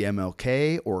could be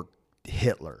MLK or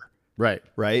Hitler, Right.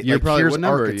 right? You're Like, probably here's what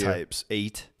number are you? archetypes.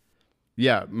 8.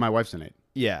 Yeah, my wife's an 8.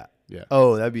 Yeah. Yeah.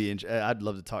 Oh, that'd be. I'd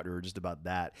love to talk to her just about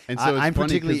that. And so it's I'm funny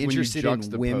particularly 'cause when you interested in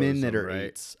juxtapose women that them, are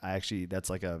right? 8s. That's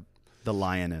like the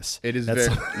lioness. It is That's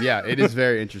very, yeah, it is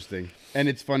very interesting. And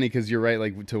it's funny because you're right.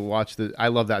 Like to watch I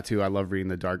love that too. I love reading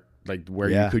the dark, like where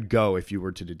Yeah. you could go if you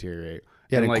were to deteriorate.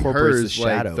 Yeah, and it like incorporates hers, the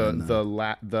like shadow in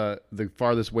the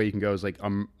farthest way you can go is like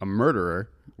a murderer,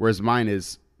 whereas mine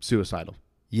is suicidal.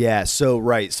 Yeah. So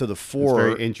right. So the 4,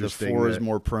 very interesting the 4 is that-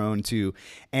 more prone to,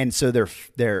 and so they're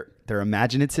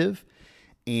imaginative,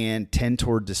 and tend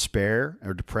toward despair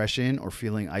or depression or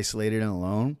feeling isolated and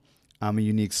alone. I'm a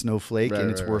unique snowflake in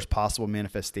its worst possible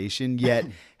manifestation, yet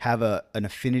have an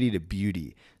affinity to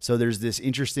beauty. So there's this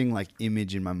interesting like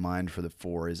image in my mind for the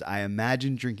 4 is I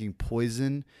imagine drinking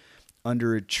poison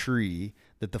under a tree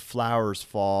that the flowers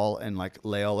fall and like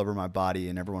lay all over my body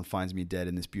and everyone finds me dead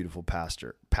in this beautiful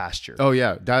pasture. Oh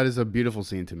yeah, that is a beautiful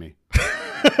scene to me.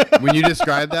 When you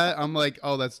describe that, I'm like,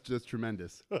 oh, that's just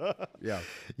tremendous. Yeah.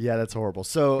 Yeah, that's horrible.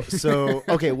 So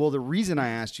okay. Well, the reason I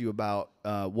asked you about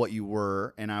what you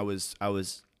were, and I was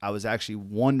actually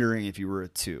wondering if you were a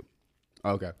 2.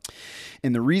 Okay.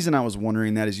 And the reason I was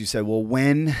wondering that is you said, well,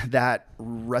 when that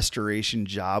restoration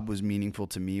job was meaningful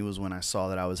to me was when I saw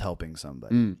that I was helping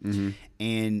somebody. Mm-hmm.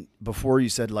 And before you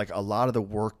said like a lot of the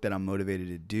work that I'm motivated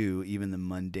to do, even the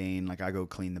mundane, like I go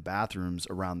clean the bathrooms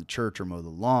around the church or mow the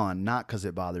lawn, not because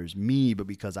it bothers me, but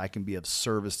because I can be of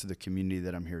service to the community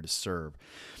that I'm here to serve.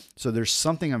 So there's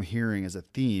something I'm hearing as a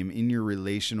theme in your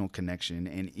relational connection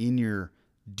and in your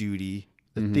duty.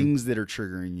 The things that are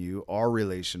triggering you are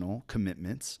relational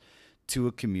commitments to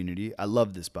a community. I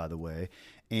love this, by the way.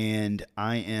 And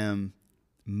I am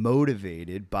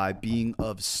motivated by being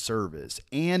of service.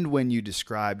 And when you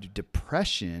described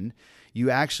depression, you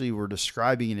actually were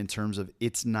describing it in terms of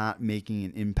it's not making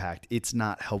an impact. It's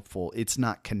not helpful. It's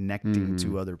not connecting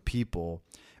to other people.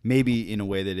 Maybe in a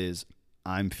way that is,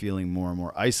 I'm feeling more and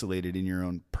more isolated in your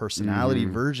own personality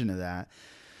version of that.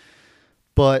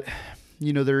 But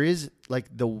you know, there is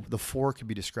like the 4 could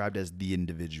be described as the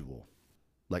individual.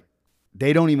 Like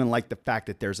they don't even like the fact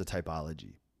that there's a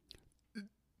typology.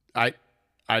 I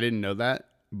didn't know that,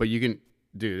 but you can,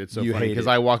 dude, it's so You funny hate because it.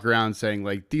 I walk around saying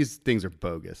like these things are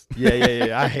bogus.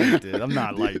 Yeah. I hate it. I'm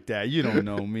not like that. You don't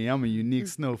know me. I'm a unique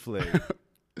snowflake.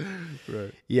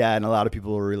 Right. Yeah, and a lot of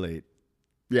people will relate.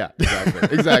 Yeah,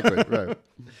 exactly. Right.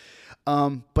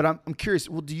 But I'm curious.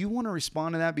 Well, do you want to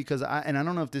respond to that? Because I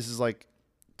don't know if this is like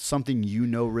something you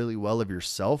know really well of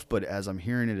yourself, but as I'm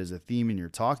hearing it as a theme and you're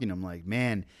talking, I'm like,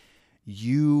 man,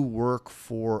 you work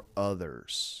for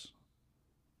others.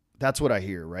 That's what I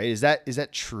hear, right? Is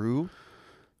that true?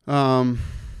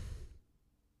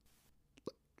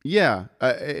 Yeah,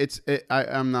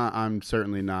 I'm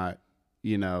certainly not,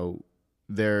 you know,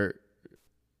 there.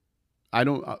 I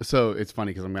don't. So it's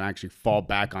funny because I'm gonna actually fall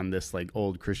back on this like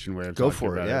old Christian way of Go talking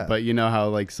for it, about yeah. But you know how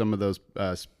like some of those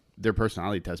they're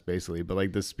personality tests basically, but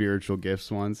like the spiritual gifts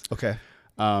ones. Okay.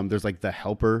 There's like the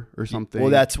helper or something.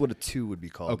 Well, that's what a 2 would be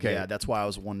called. Okay. Yeah, that's why I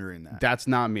was wondering that. That's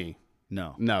not me.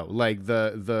 No. Like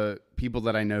the people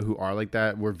that I know who are like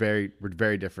that, we're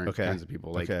very different kinds of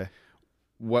people. Like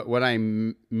what I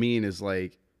mean is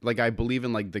like I believe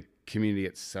in like the community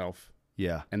itself.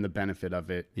 Yeah. And the benefit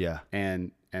of it. Yeah.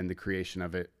 And the creation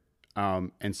of it.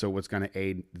 And so what's going to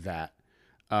aid that?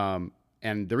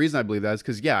 And the reason I believe that is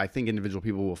because, I think individual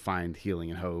people will find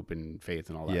healing and hope and faith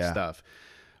and all that stuff.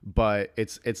 But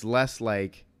it's less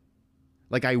like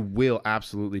I will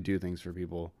absolutely do things for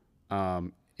people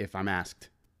if I'm asked.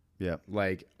 Yeah.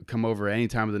 Like, come over any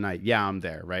time of the night. Yeah, I'm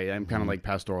there, right? I'm kind of like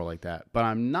pastoral like that. But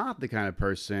I'm not the kind of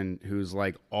person who's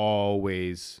like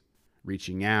always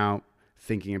reaching out,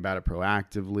 thinking about it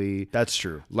proactively. That's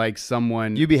true. Like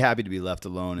someone... You'd be happy to be left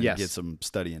alone and Yes. get some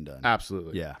studying done.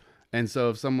 Absolutely. Yeah. And so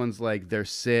if someone's like, they're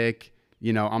sick,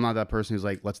 you know, I'm not that person who's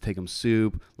like, let's take them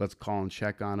soup, let's call and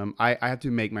check on them. I have to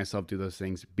make myself do those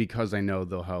things because I know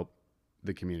they'll help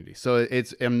the community. So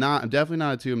I'm definitely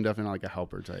not a 2. I'm definitely not like a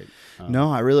helper type.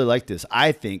 No, I really like this.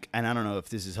 I think, and I don't know if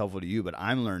this is helpful to you, but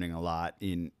I'm learning a lot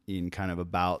in kind of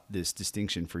about this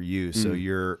distinction for you. So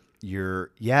you're,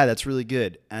 that's really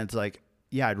good. And it's like,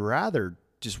 I'd rather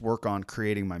just work on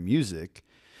creating my music,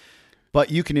 but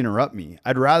you can interrupt me.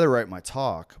 I'd rather write my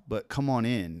talk, but come on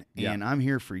in and I'm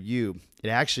here for you. It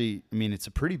actually, I mean, it's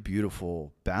a pretty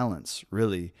beautiful balance,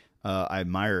 really. I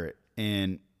admire it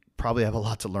and probably have a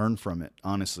lot to learn from it,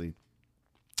 honestly.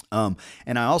 And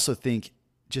I also think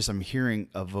I'm hearing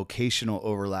a vocational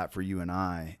overlap for you and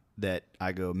I that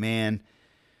I go, man,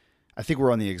 I think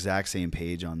we're on the exact same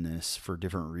page on this for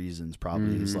different reasons.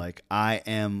 Probably is like I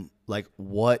am like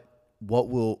what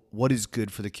is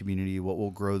good for the community, what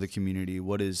will grow the community,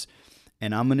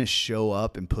 and I'm gonna show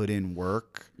up and put in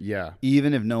work. Yeah.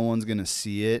 Even if no one's gonna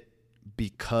see it,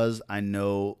 because I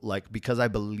know, like, because I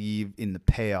believe in the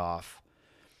payoff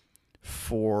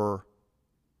for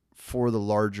the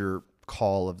larger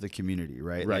call of the community,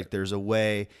 right? Like there's a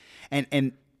way,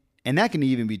 and that can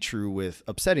even be true with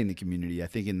upsetting the community. I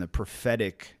think in the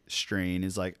prophetic strain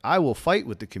is like, I will fight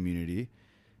with the community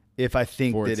if I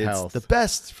think that it's the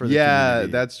best for the community. Yeah,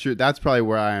 that's true. That's probably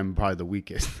where I am probably the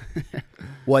weakest.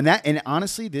 Well, and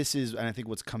honestly, and I think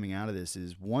what's coming out of this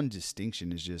is one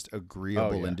distinction is just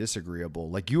agreeable and disagreeable.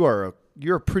 Like you're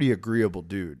a pretty agreeable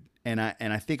dude. And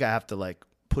I think I have to like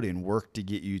put in work to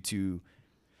get you to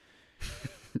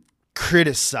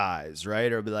criticize,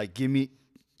 right? Or be like,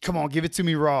 come on, give it to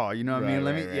me raw. You know what I mean?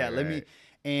 Let me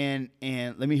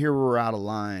let me hear where we're out of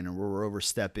line or where we're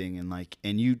overstepping,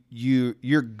 and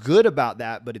you're good about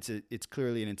that, but it's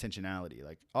clearly an intentionality.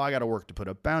 Like, oh, I got to work to put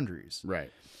up boundaries.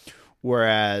 Right.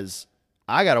 Whereas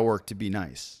I got to work to be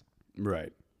nice.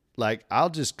 Right. Like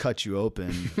I'll just cut you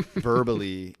open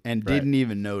verbally and didn't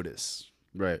even notice.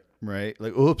 Right. Right.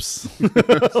 Like, oops.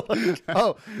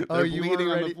 oh, you weren't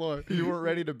ready. On the floor. You weren't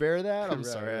ready to bear that. I'm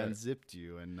sorry. I unzipped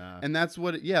you. And that's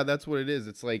what it is.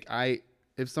 It's like,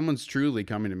 if someone's truly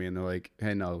coming to me and they're like,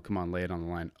 hey, no, come on, lay it on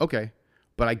the line. Okay.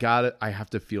 But I have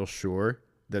to feel sure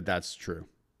that that's true.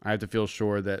 I have to feel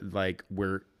sure that like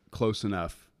we're close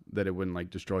enough that it wouldn't like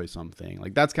destroy something.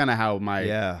 Like that's kind of how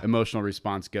my emotional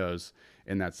response goes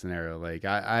in that scenario. Like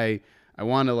I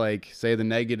want to like say the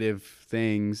negative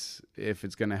things if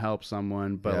it's going to help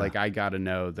someone, but like I got to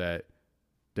know that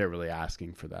they're really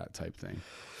asking for that type thing.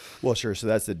 Well, sure. So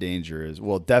that's the danger is,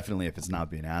 well, definitely if it's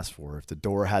not being asked for, if the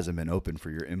door hasn't been open for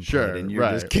your input and you're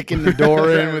just kicking the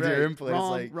door in with your input,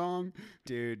 wrong, it's like, wrong,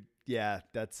 dude. Yeah,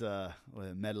 that's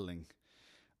meddling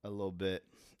a little bit.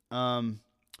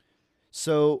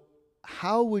 So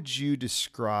how would you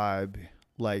describe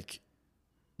like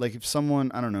if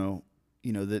someone, I don't know,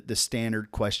 you know, the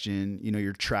standard question, you know,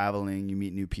 you're traveling, you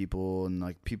meet new people and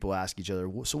like people ask each other,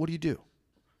 so what do you do?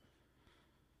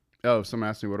 Oh, if someone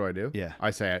asks me, what do I do? Yeah.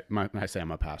 I say I'm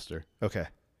a pastor. Okay.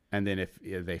 And then if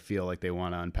they feel like they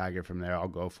want to unpack it from there, I'll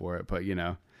go for it. But, you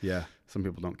know, some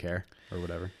people don't care or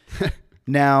whatever.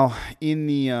 Now, in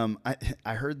the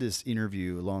I heard this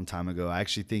interview a long time ago. I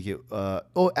actually think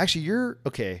you're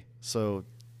okay. So,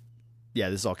 yeah,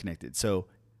 this is all connected. So,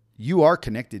 you are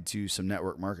connected to some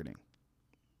network marketing.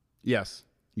 Yes.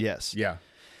 Yeah.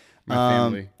 My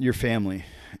family. Your family.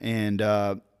 And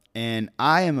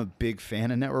I am a big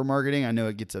fan of network marketing. I know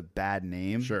it gets a bad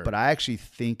name, but I actually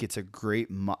think it's a great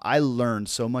I learned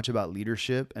so much about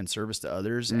leadership and service to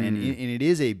others, and it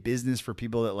is a business for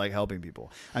people that like helping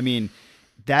people. I mean,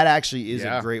 that actually is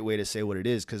a great way to say what it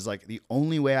is, because like the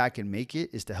only way I can make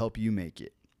it is to help you make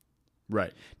it.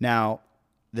 Right. Now,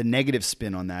 the negative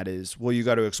spin on that is, well, you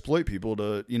got to exploit people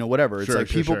to, you know, whatever.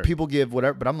 It's people give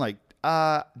whatever, but I'm like,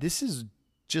 this is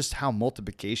just how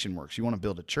multiplication works. You want to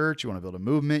build a church, you want to build a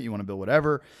movement, you want to build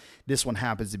whatever. This one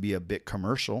happens to be a bit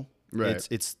commercial. Right.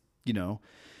 It's you know,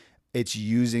 it's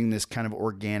using this kind of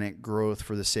organic growth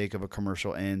for the sake of a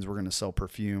commercial ends. We're going to sell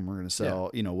perfume. We're going to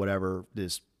sell, you know, whatever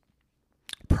this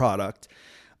product.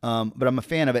 But I'm a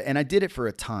fan of it, and I did it for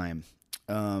a time.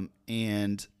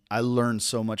 And I learned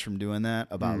so much from doing that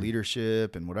about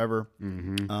leadership and whatever.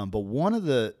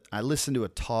 But I listened to a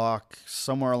talk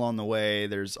somewhere along the way.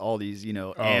 There's all these, you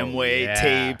know, Amway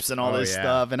tapes and all this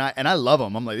stuff. And I love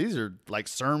them. I'm like, these are like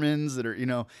sermons that are, you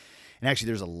know, and actually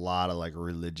there's a lot of like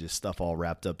religious stuff all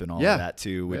wrapped up in all of that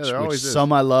too, which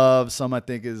some I love, some I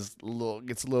think gets a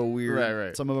little weird.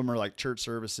 Right. Some of them are like church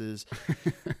services.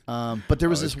 But there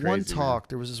was this one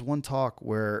talk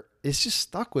where it's just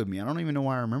stuck with me. I don't even know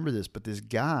why I remember this, but this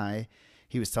guy,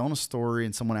 he was telling a story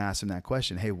and someone asked him that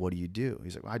question. Hey, what do you do?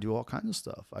 He's like, well, I do all kinds of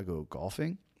stuff. I go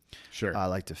golfing. Sure. I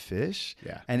like to fish.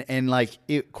 Yeah. And like,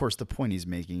 of course, the point he's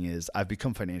making is I've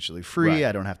become financially free. Right.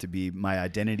 I don't have to be, my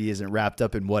identity isn't wrapped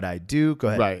up in what I do. Go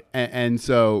ahead. Right. And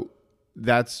so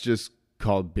that's just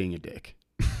called being a dick.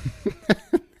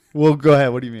 Well, go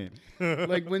ahead. What do you mean?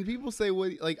 Like when people say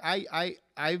what, like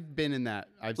I've been in that.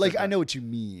 I know what you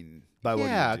mean by what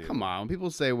you do. Come on. When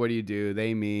people say, what do you do?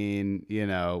 They mean, you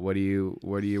know, where do you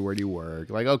work?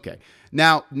 Like, okay.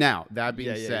 Now that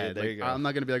being said, there you go. I'm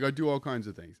not going to be like, I do all kinds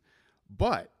of things,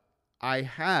 but I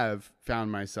have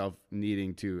found myself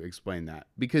needing to explain that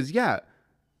because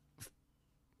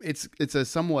it's a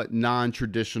somewhat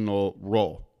non-traditional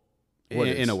role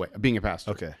in a way, being a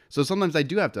pastor. Okay. So sometimes I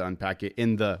do have to unpack it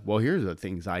in well, here's the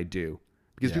things I do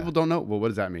because people don't know. Well, what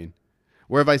does that mean?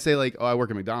 Where if I say like, oh, I work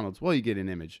at McDonald's, well, you get an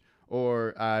image.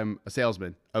 Or I'm a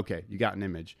salesman. Okay, you got an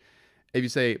image. If you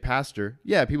say pastor,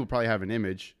 yeah, people probably have an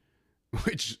image,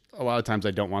 which a lot of times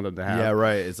I don't want them to have. Yeah,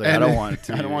 right. It's like, I don't want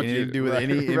to. I don't want you to do with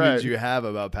any image you have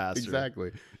about pastor.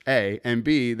 Exactly. A, and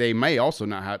B, they may also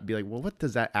not be like, well, what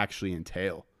does that actually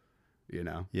entail? You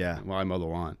know? Yeah. Well, I mow the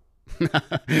lawn.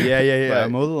 Yeah. I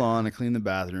mow the lawn, I clean the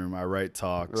bathroom, I write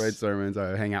talks. Write sermons,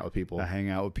 I hang out with people.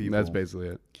 That's basically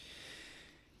it.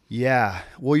 Yeah.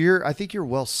 Well, I think you're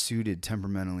well suited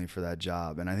temperamentally for that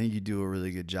job, and I think you do a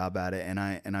really good job at it. And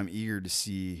I'm eager to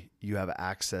see you have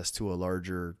access to a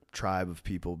larger tribe of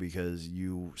people because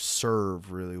you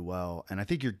serve really well. And I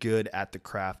think you're good at the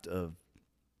craft of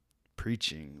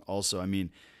preaching also. I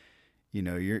mean, you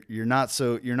know, you're not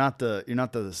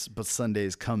the but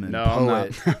Sunday's coming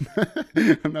poet.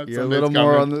 I'm not. You're a little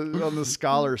more on the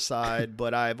scholar side,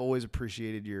 but I've always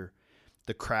appreciated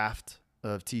the craft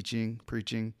of teaching,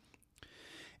 preaching,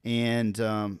 and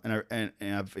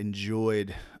I've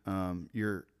enjoyed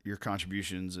your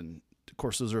contributions, and of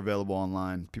course those are available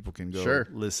online. People can go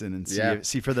listen and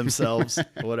see for themselves,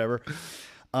 or whatever.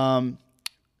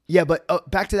 Yeah, but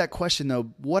back to that question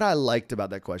though. What I liked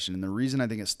about that question, and the reason I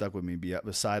think it stuck with me,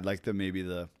 beside like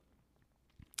the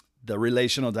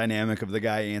relational dynamic of the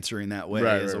guy answering that way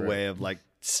as a way of like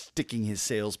sticking his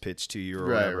sales pitch to you or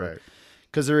whatever. Right.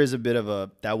 Because there is a bit of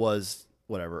a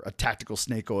tactical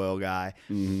snake oil guy.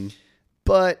 Mm-hmm.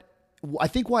 But I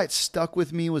think why it stuck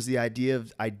with me was the idea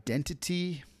of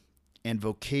identity and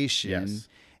vocation,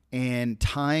 and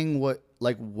tying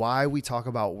why we talk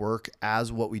about work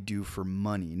as what we do for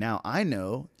money. Now, I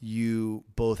know you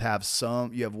both have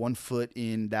you have one foot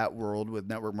in that world with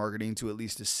network marketing to at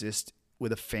least assist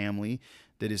with a family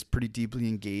that is pretty deeply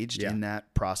engaged in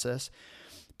that process.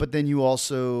 But then you're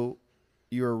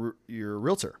a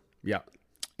realtor. Yeah.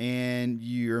 And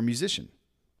you're a musician.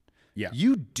 Yeah.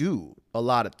 You do a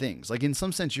lot of things. Like in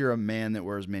some sense, you're a man that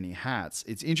wears many hats.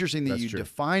 It's interesting that you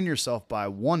define yourself by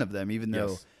one of them, even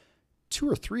though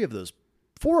 4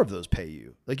 of those pay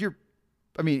you. Like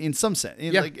in some sense,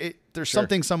 there's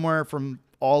something somewhere from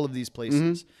all of these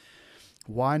places.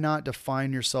 Mm-hmm. Why not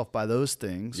define yourself by those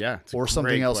things or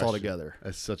something else altogether?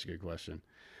 That's such a good question.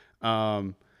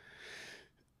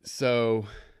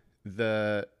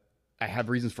 I have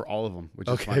reasons for all of them, which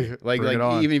is funny. Like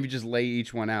even if you just lay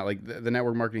each one out, like the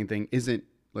network marketing thing isn't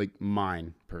like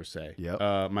mine per se. Yep.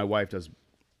 My wife does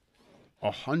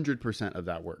 100% of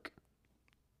that work.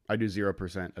 I do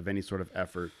 0% of any sort of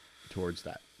effort towards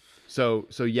that. So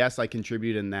yes, I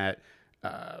contribute in that.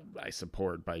 I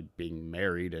support by being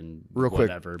married and real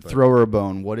whatever. Quick, throw her a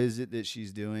bone. What is it that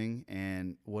she's doing,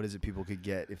 and what is it people could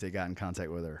get if they got in contact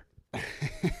with her?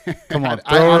 Come on,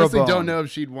 I honestly don't know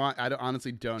if she'd want. I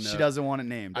honestly don't know. She doesn't want it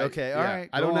named. Okay, all right.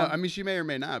 I don't know. I mean, she may or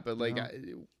may not, but like,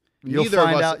 you'll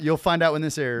find out. You'll find out when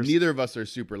this airs. Neither of us are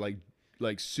super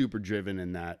super driven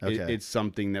in that. Okay. It's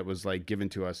something that was like given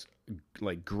to us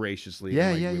like graciously.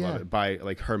 Yeah, we love it, by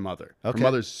like her mother. Okay. Her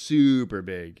mother's super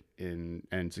big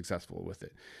and successful with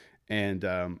it, and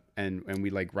we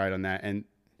like write on that, and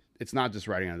it's not just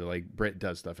writing on it. Like Britt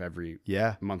does stuff every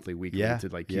monthly, weekly to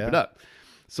like keep it up.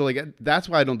 So like that's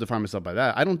why I don't define myself by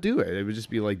that. I don't do it. It would just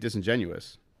be like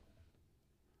disingenuous.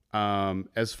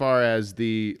 As far as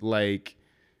the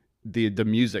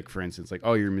music, for instance, like,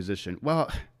 oh, you're a musician.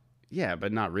 Well, yeah,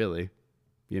 but not really.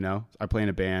 You know, I play in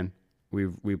a band.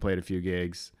 We played a few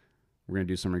gigs. We're gonna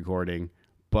do some recording,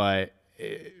 but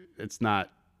it's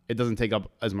not. It doesn't take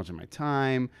up as much of my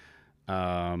time.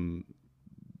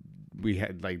 We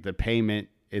had like the payment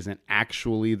isn't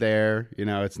actually there, you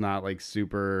know, it's not like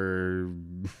super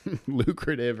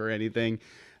lucrative or anything.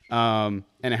 And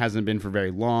it hasn't been for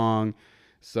very long.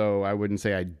 So I wouldn't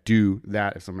say I do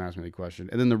that if someone asked me the question.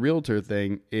 And then the realtor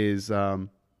thing is, I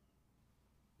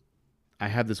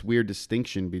have this weird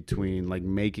distinction between like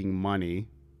making money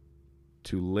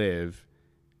to live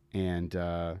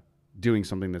and doing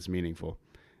something that's meaningful.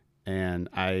 And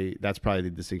that's probably the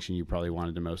distinction you probably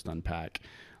wanted to most unpack.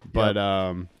 But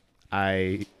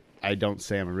I don't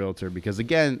say I'm a realtor because,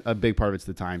 again, a big part of it's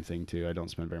the time thing, too. I don't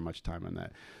spend very much time on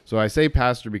that. So I say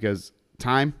pastor because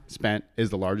time spent is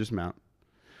the largest amount.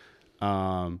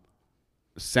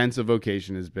 Sense of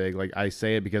vocation is big. Like, I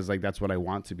say it because, like, that's what I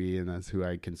want to be, and that's who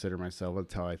I consider myself.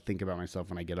 That's how I think about myself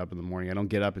when I get up in the morning. I don't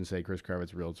get up and say Chris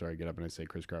Kravitz realtor. I get up and I say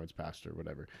Chris Kravitz pastor,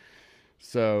 whatever.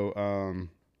 So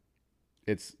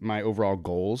it's my overall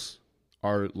goals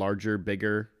are larger,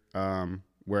 bigger,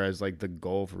 whereas like the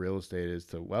goal for real estate is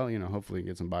to, well, you know, hopefully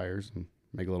get some buyers and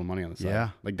make a little money on the side. Yeah.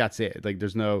 Like that's it. Like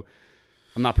I'm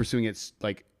not pursuing it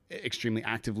like extremely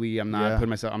actively. I'm not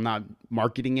I'm not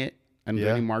marketing it. and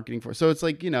Yeah. doing marketing for. So it's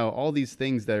like, all these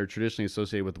things that are traditionally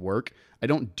associated with work, I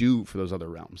don't do for those other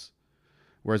realms.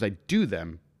 Whereas I do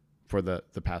them for the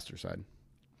pastor side.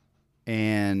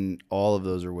 And all of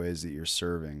those are ways that you're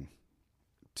serving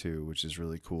too, which is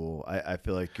really cool. I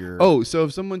feel like you're. Oh, so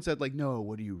if someone said like, no,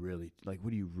 what do you really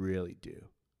do?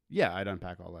 Yeah, I'd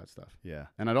unpack all that stuff. Yeah.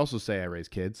 And I'd also say I raise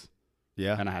kids.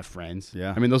 Yeah. And I have friends.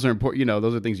 Yeah. I mean, those are important.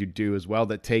 Those are things you do as well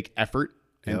that take effort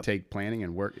and Yep. take planning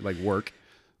and work.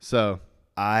 So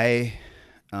man,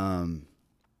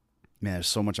 there's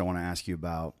so much I want to ask you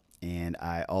about, and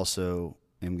I also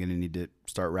am going to need to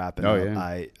start wrapping up.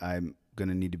 Yeah. I'm going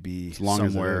to need to be long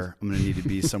as it somewhere. I'm going to need to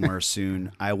be somewhere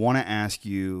soon. I want to ask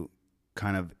you,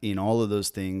 kind of in all of those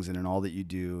things and in all that you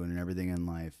do and in everything in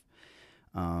life,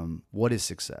 what is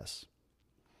success?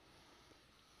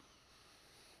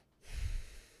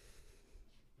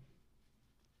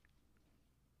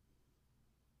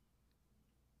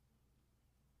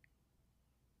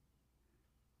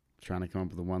 trying to come up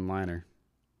with a one-liner.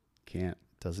 Can't.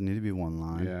 Doesn't need to be one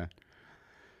line. Yeah.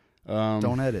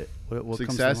 Don't edit. What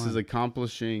Success comes to is mind?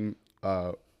 accomplishing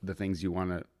the things you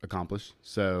want to accomplish.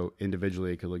 So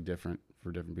individually, it could look different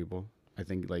for different people. I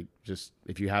think just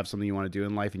if you have something you want to do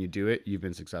in life and you do it, you've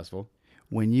been successful.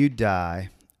 When you die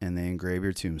and they engrave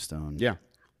your tombstone. Yeah.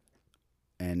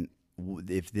 And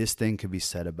if this thing could be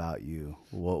said about you,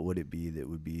 what would it be that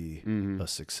would be a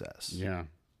success? Yeah.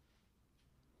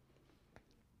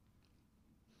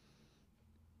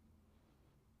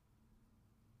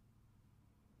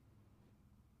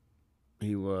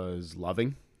 He was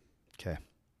loving. Okay.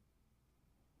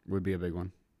 Would be a big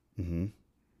one. Mm-hmm.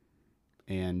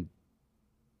 And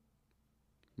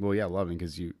well, yeah, loving,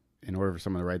 because in order for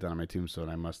someone to write that on my tombstone,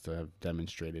 I must have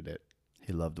demonstrated it.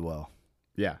 He loved well.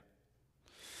 Yeah.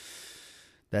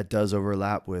 That does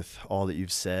overlap with all that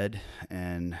you've said,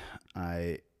 and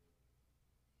I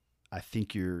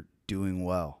think you're doing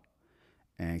well,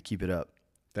 and keep it up.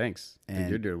 Thanks. I think And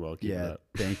you're doing well. Keep it up.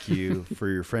 Thank you for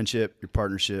your friendship, your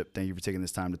partnership. Thank you for taking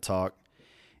this time to talk.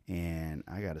 And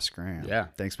I got to scram. Yeah.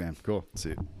 Thanks, man. Cool. See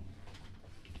you.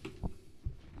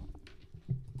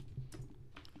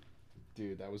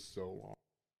 Dude, that was so long.